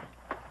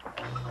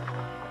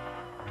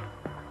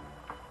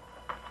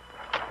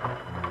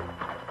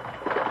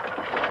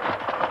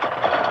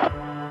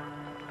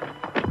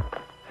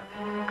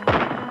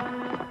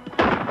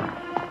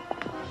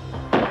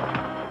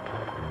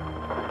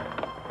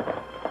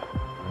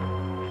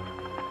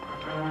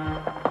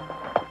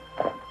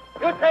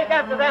 You take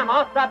after them.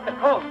 I'll stop the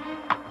coach.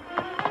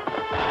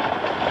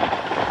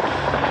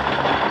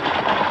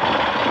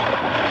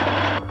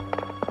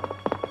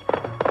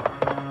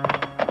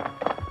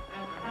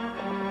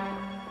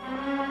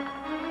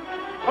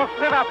 Folks,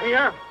 sit up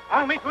here.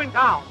 I'll meet you in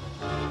town.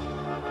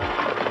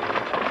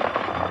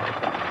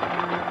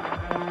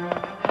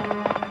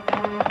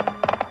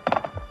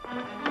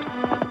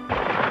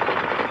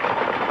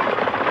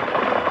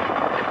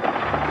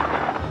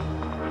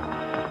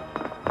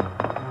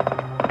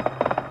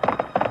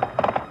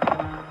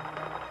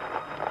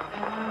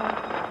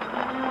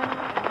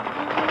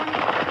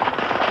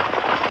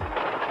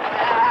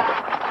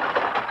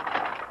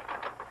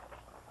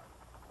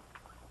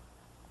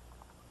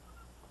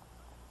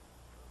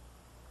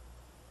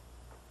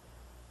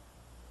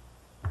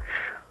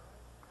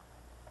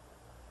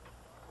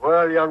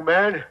 Well, young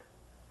man,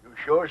 you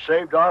sure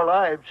saved our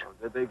lives.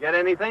 Did they get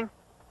anything?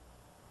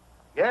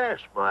 Yes,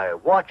 my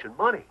watch and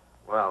money.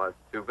 Well, that's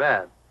too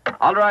bad.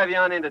 I'll drive you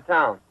on into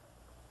town.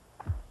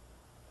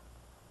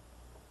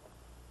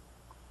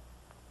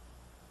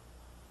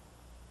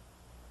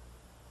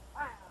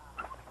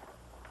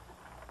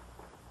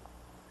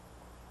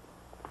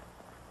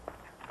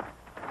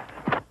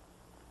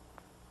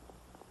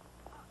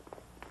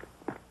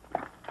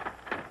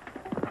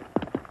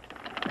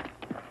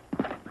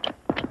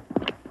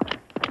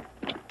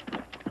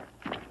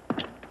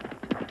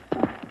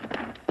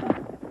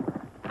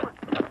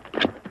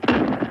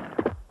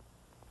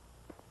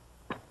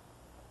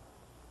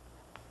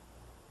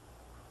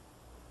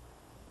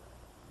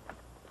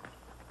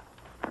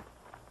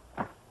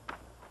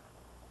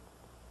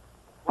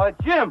 Why,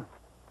 Jim,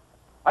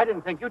 I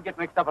didn't think you'd get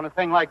mixed up in a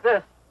thing like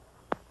this.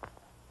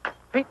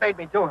 Pete made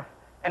me do it,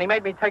 and he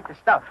made me take the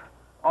stuff.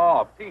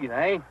 Oh, Pete,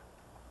 eh?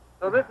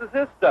 So this is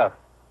his stuff.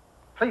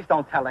 Please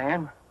don't tell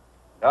Ann.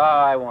 No,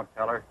 I won't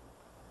tell her.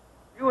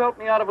 You helped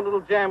me out of a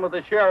little jam with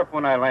the sheriff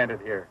when I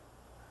landed here.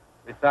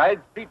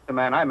 Besides, Pete's the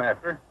man I'm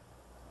after.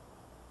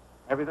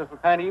 Maybe this will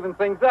kind of even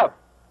things up.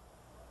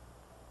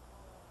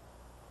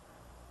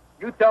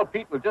 You tell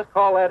Pete we'll just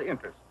call that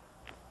interest.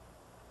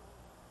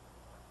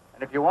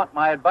 And if you want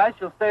my advice,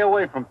 you'll stay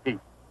away from Pete,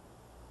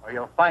 or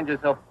you'll find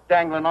yourself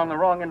dangling on the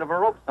wrong end of a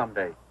rope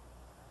someday.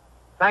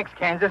 Thanks,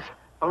 Kansas,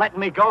 for letting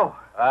me go.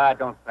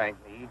 Don't thank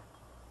me.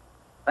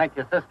 Thank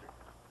your sister.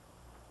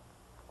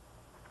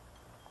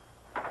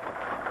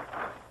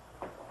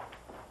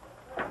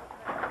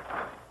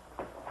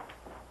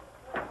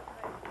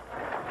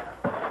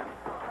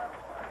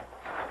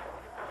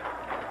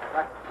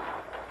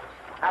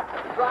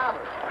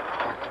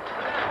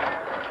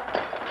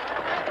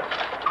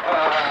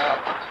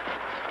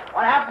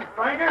 What happened,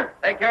 stranger?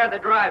 Take care of the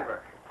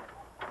driver.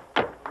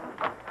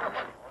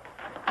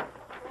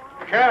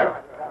 Sheriff,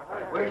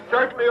 we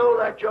certainly owe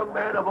that young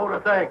man a vote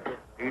of thanks.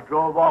 He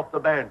drove off the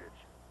bandits.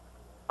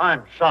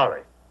 I'm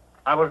sorry.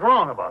 I was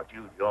wrong about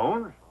you,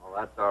 Jones. Well,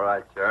 that's all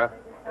right, Sheriff.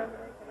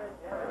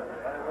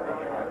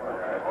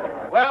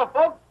 Well,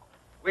 folks,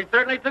 we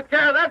certainly took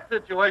care of that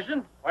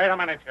situation. Wait a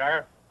minute,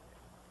 Sheriff.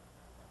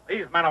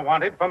 These men are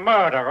wanted for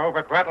murder over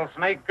at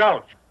Rattlesnake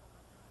Gulch.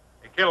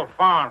 They killed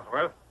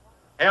Farnsworth,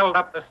 held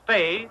up the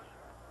stage,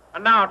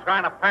 and now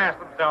trying to pass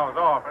themselves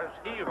off as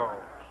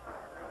heroes.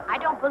 I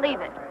don't believe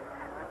it.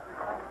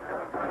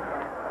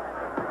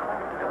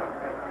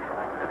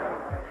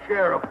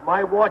 Sheriff,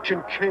 my watch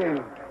and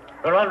chain.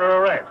 They're under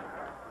arrest.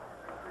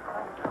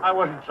 I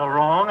wasn't so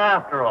wrong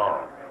after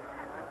all.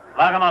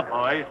 Lock 'em up,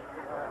 boys.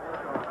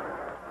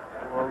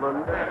 Well, then,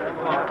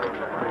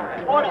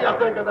 what do you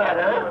think of that,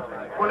 eh?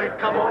 Will it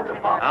come on the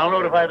box? I'll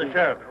notify the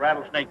sheriff at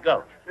Rattlesnake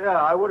Gulch.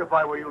 Yeah, I would if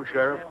I were you,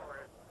 Sheriff.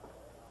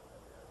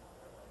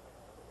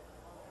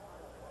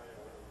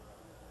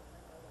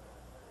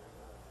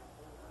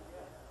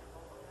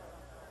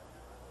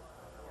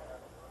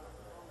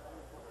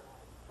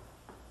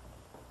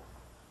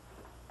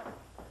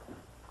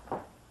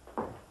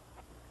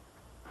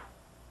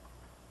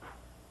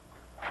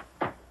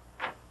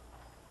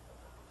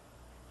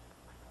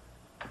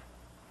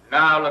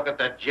 Now look at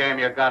the jam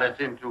you got us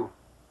into.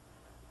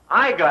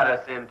 I got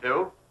us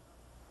into.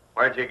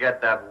 Where'd you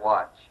get that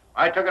watch?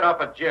 I took it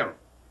off of Jim.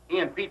 He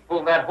and Pete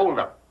pulled that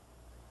holdup.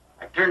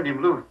 I turned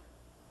him loose.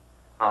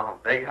 Oh,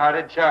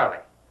 big-hearted Charlie.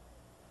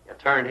 You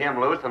turned him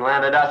loose and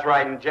landed us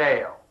right in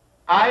jail.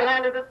 I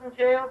landed us in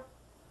jail?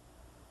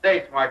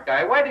 Say, smart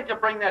guy, why did you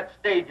bring that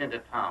stage into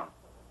town?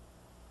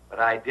 But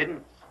I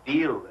didn't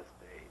steal the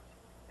stage.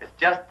 It's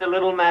just a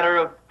little matter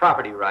of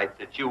property rights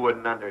that you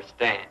wouldn't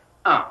understand.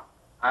 Oh,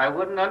 I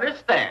wouldn't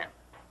understand.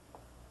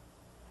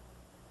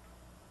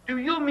 Do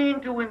you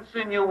mean to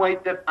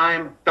insinuate that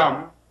I'm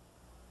dumb?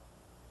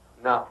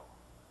 No.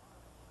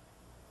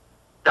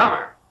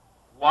 Dumber.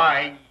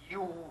 Why,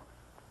 you...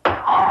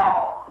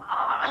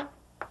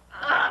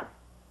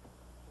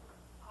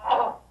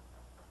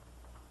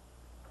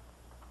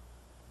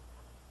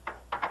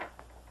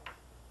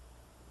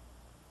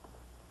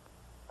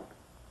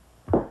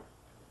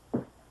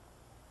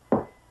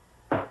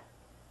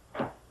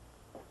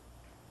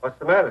 What's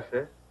the matter,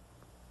 sis?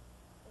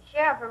 The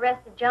sheriff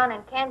arrested John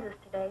in Kansas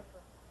today for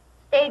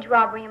stage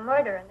robbery and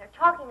murder, and they're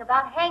talking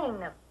about hanging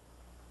them.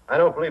 I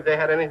don't believe they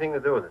had anything to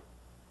do with it.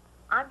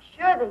 I'm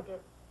sure they did.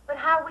 But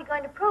how are we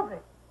going to prove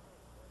it?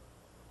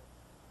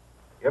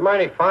 You're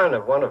mighty fond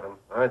of one of them,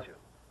 aren't you?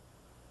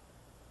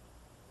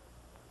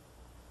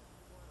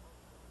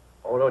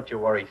 Oh, don't you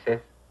worry, sis.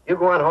 You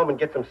go on home and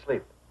get some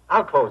sleep.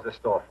 I'll close the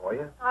store for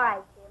you. All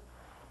right, Jim.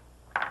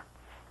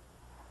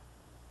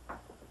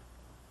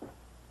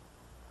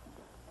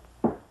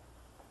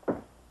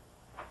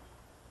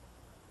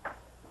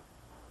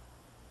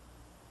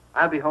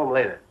 I'll be home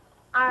later.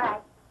 All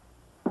right.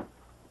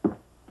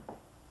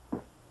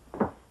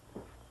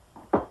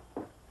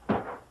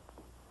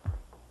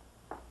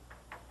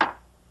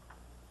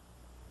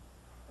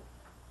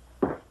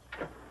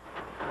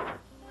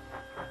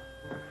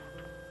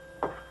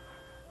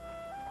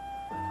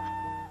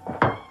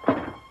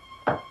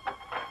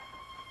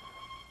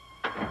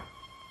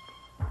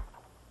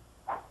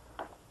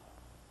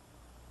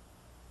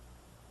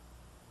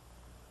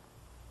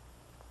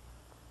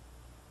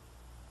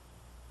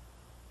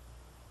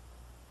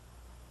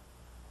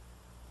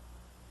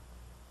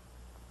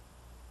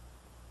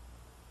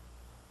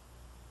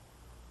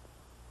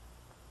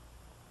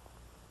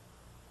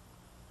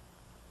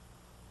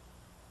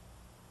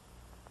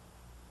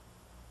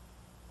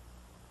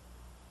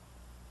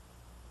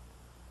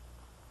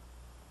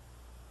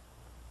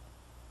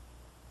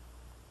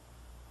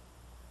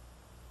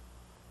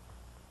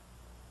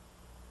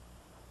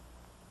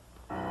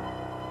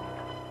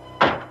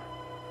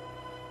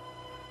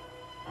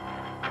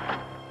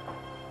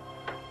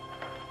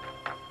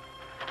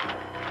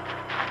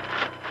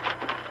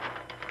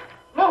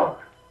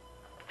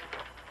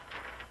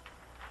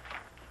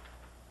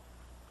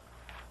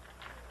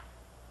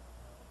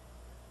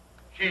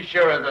 She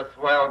sure is a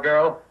swell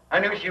girl. I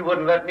knew she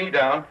wouldn't let me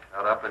down.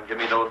 Shut up and give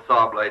me those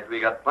saw blades. We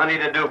got plenty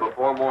to do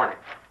before morning.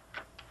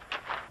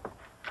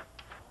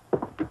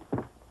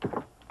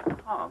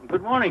 Oh,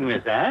 good morning,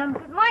 Miss Ann.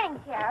 Good morning,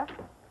 Sheriff.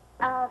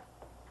 I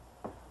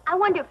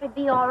wonder if it'd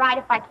be all right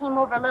if I came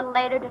over a little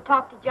later to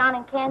talk to John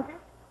in Kansas?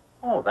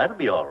 Oh, that'll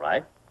be all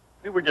right.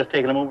 We were just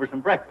taking them over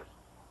some breakfast.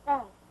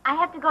 Thanks. I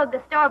have to go to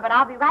the store, but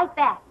I'll be right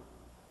back.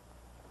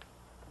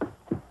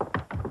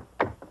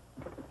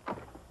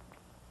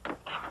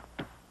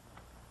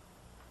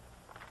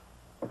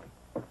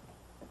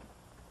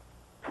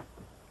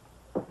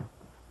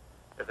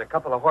 There's a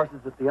couple of horses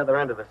at the other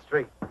end of the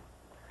street.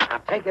 Now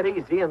take it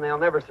easy and they'll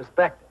never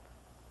suspect it.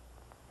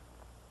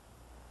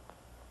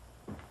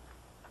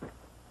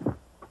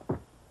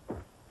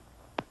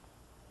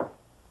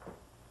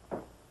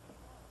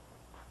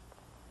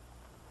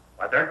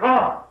 But they're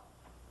gone.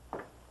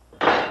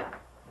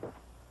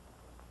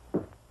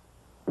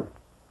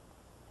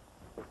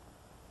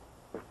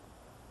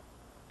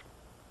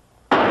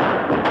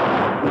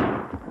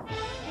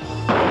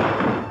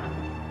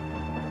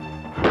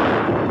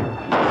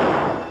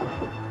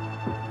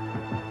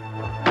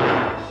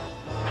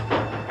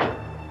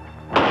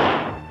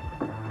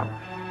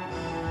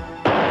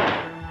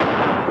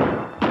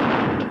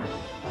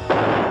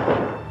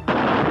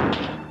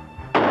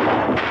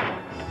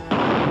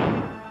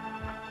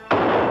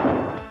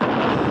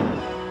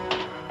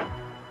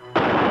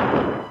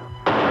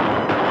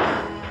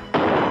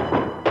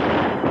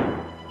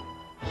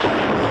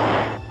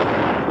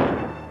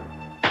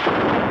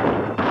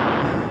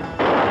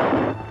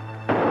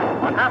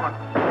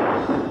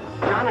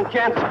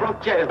 Kansas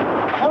broke jail.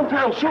 The whole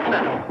town's shooting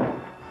at him.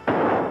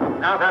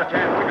 Now's our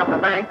chance to pick up the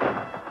bank,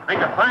 make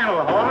a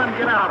final haul, and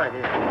get out of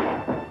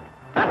here.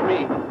 Not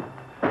me.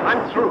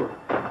 I'm through.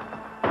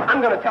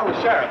 I'm going to tell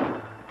the sheriff.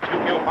 You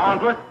killed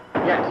Farnsworth?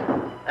 Yes.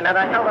 And that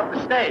I held up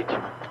the stage.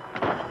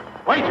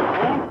 Wait, you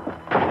fool.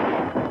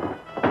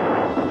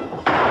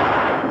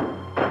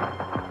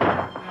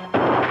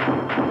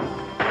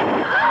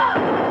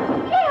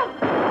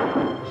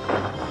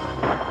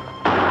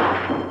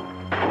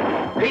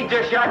 He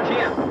just shot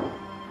Jim.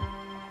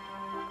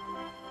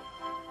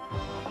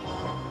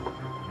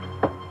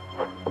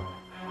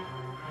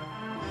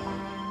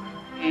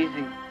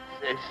 Easy,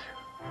 sis.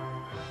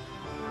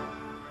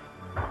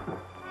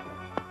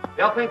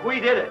 They'll think we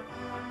did it.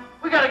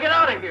 We got to get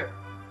out of here.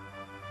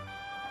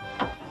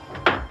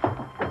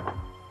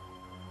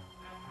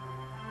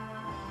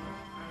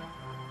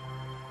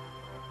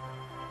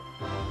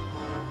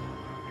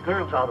 The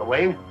girl's out of the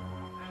way.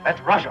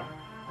 That's Russia.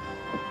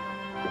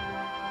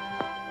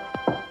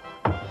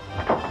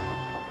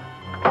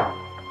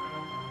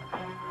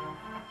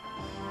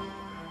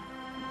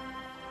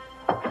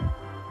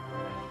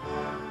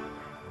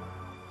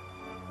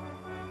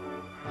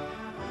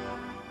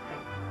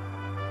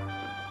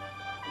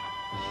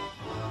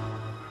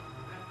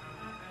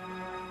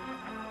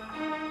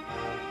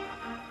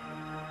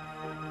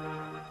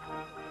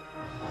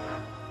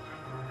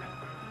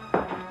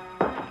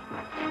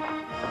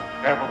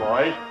 Careful,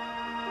 boys.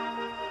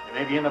 They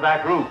may be in the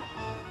back room.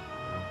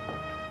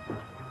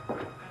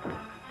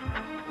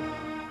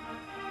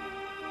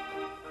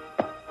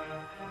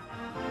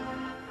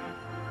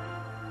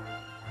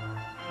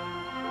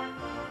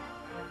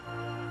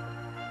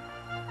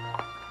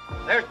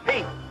 There's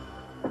Pete.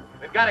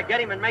 We've got to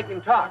get him and make him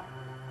talk.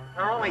 It's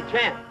our only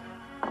chance.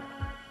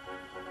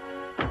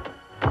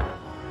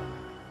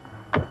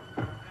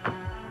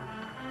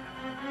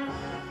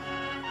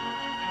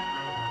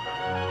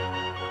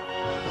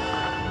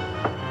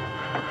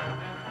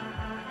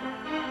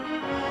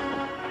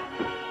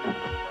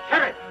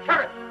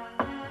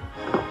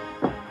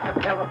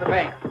 The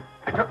bank.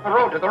 I took the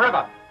road to the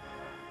river.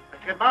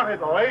 Let's get mounted,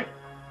 boys.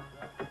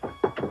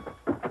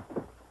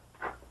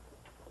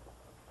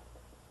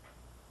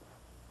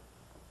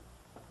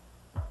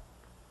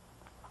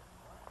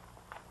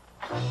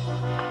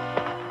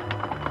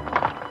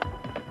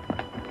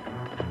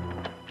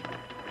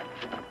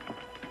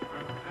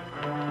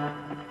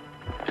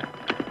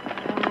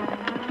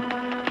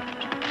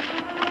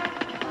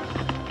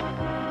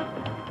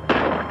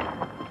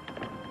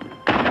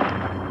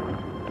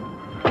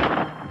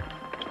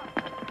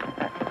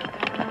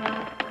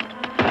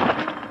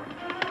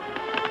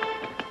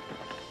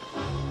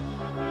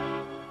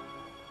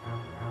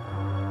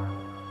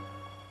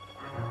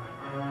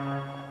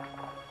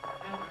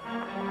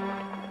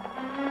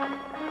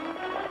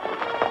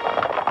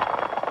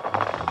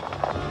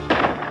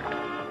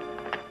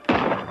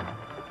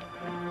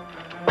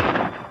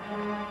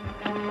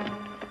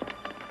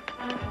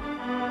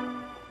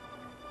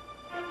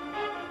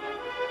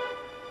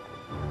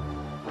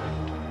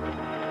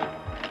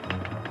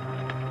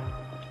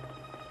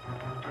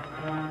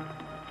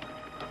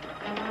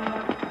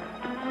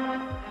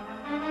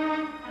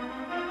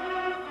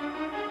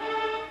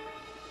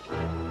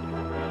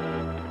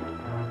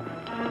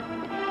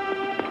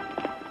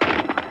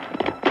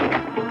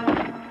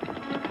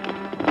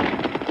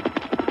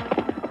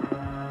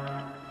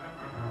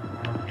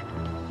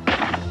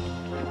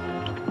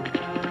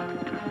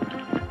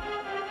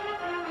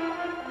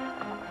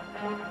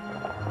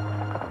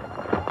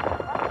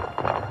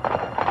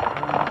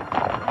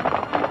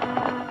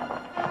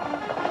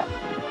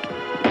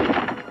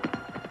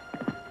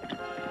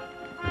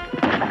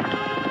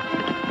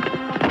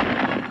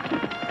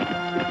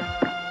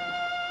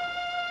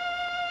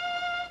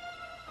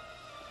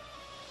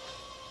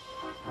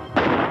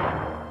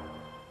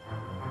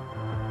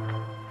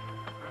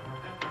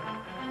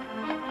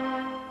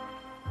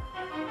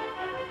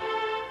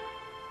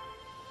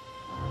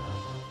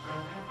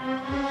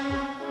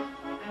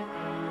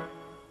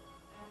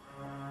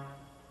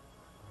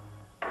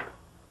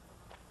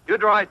 You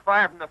draw his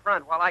fire from the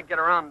front while I get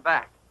around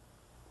back.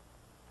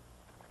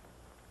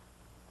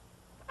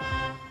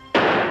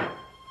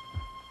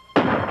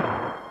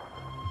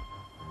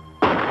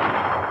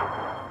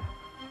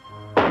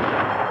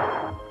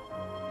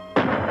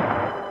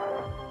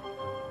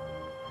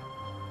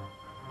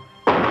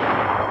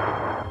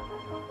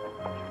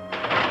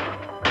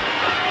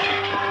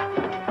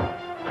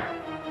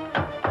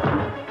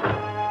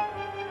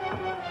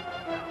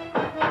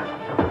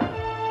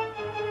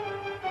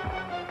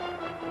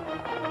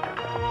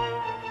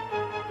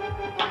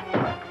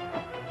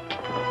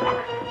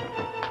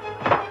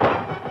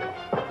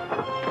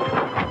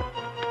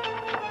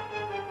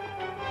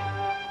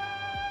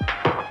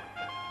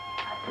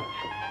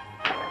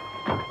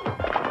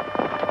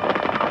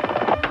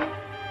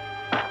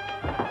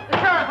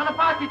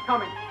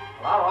 Coming.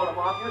 Well, I'll hold him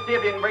off. You see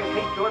if you can bring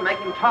Pete to and make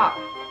him talk.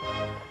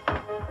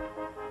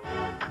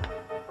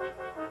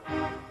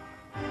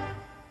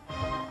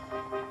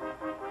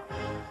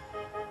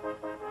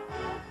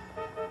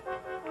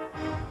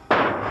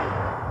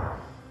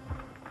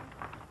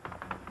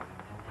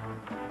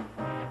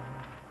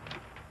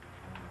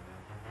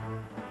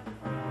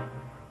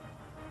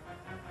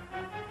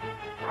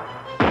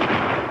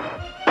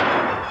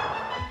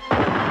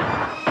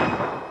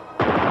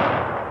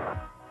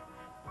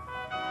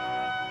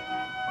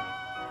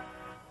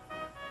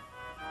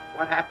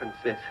 What happened,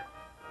 sis?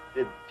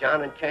 Did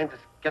John and Kansas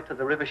get to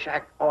the river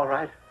shack all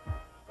right?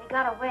 They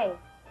got away.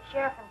 The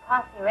sheriff and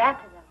posse are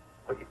after them.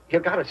 Well, you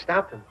gotta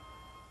stop them.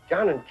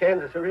 John and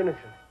Kansas are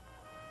innocent.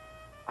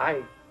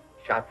 I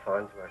shot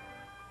Farnsworth.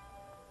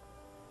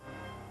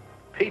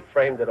 Pete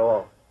framed it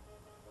all.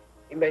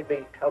 He made me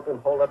help him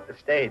hold up the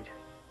stage.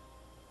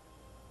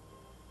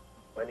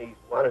 When he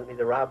wanted me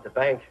to rob the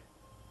bank,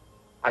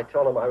 I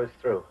told him I was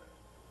through.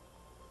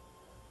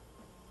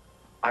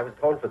 I was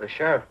going for the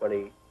sheriff when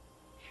he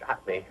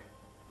shot me.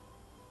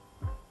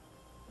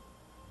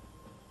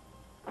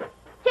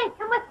 Jake,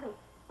 come with me.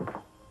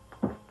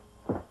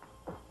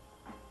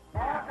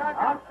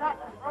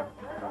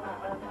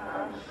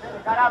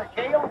 Got out of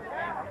jail?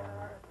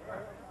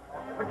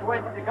 Which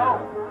way did you go?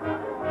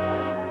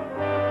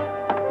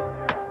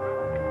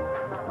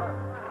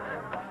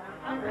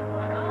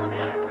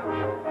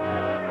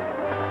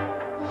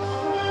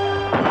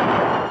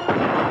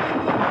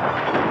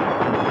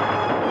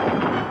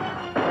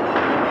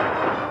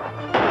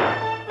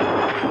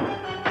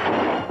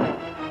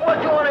 What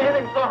you want to hit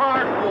him so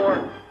hard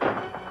for?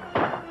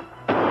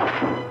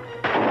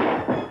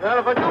 Well,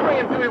 if I do bring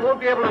him to, he won't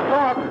be able to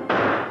talk.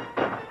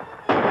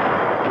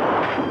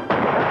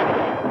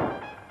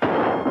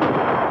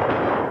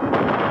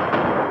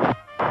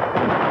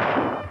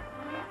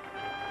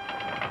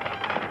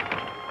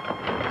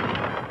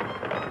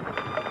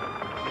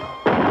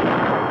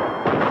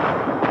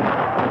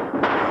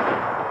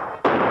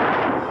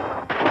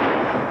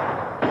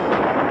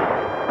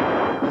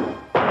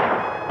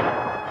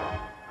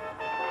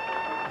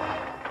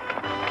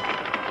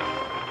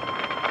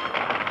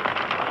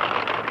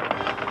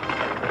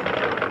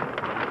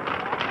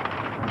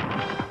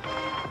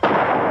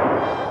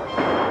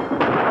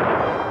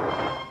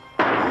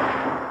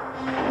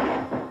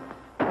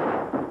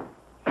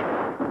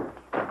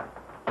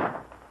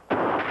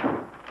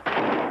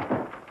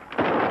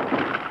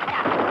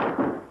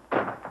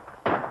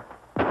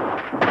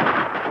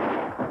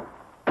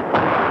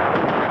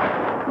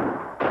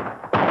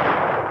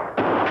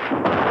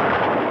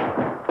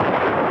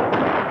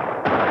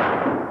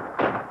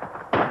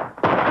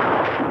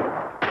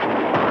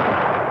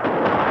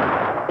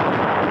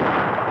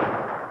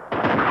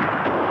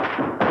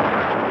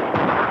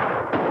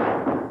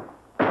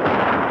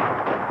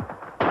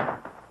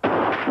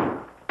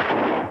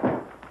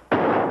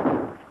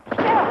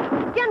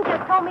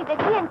 Told me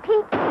that he and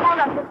Pete held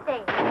up the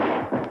stage.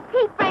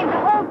 Pete framed the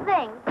whole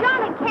thing.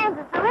 John and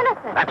Kansas are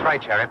innocent. That's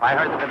right, Sheriff. I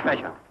heard the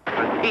confession. It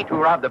was Pete who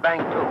robbed the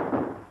bank,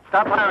 too.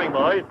 Stop firing,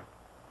 boys.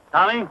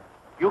 Tommy,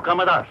 you come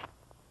with us.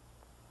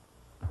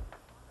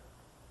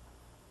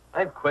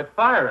 I've quit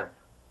firing.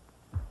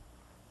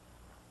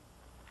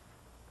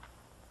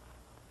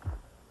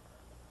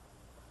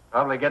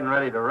 Probably getting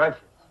ready to rush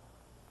us.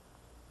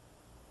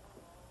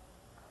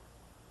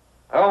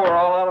 Oh, we're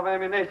all out of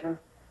ammunition.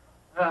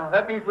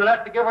 That means we'll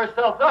have to give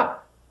ourselves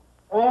up.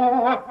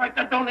 Oh, if I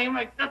could only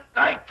make this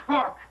guy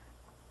talk.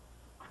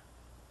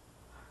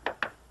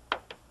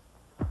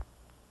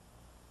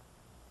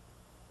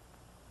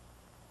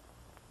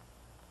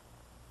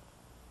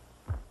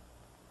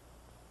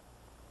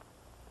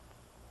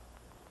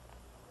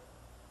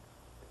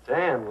 It's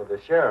Ann with the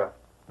sheriff.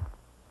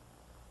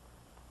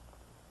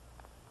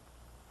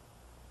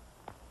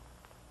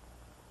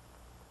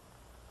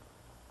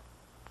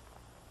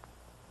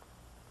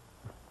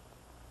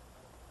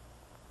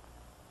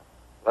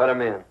 Let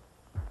him in.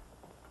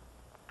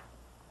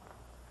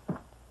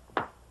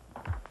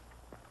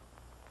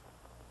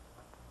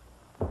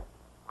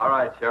 All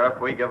right, Sheriff,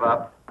 we give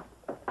up.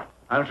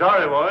 I'm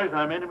sorry, boys.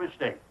 I made a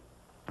mistake.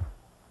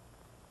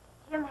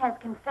 Jim has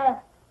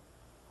confessed.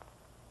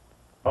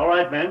 All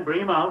right, men,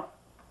 bring him out.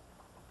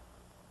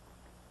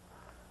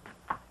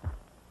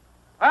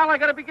 Well, I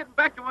gotta be getting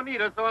back to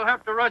Anita, so I'll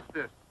have to rush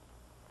this.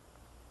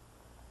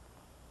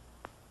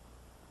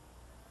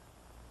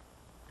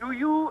 Do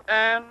you,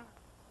 Anne,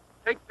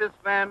 take this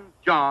man,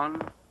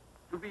 John,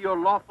 to be your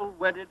lawful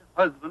wedded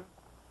husband?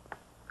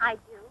 I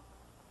do.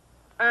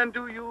 And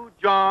do you,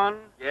 John?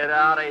 Get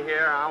out of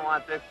here. I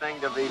want this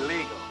thing to be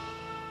legal.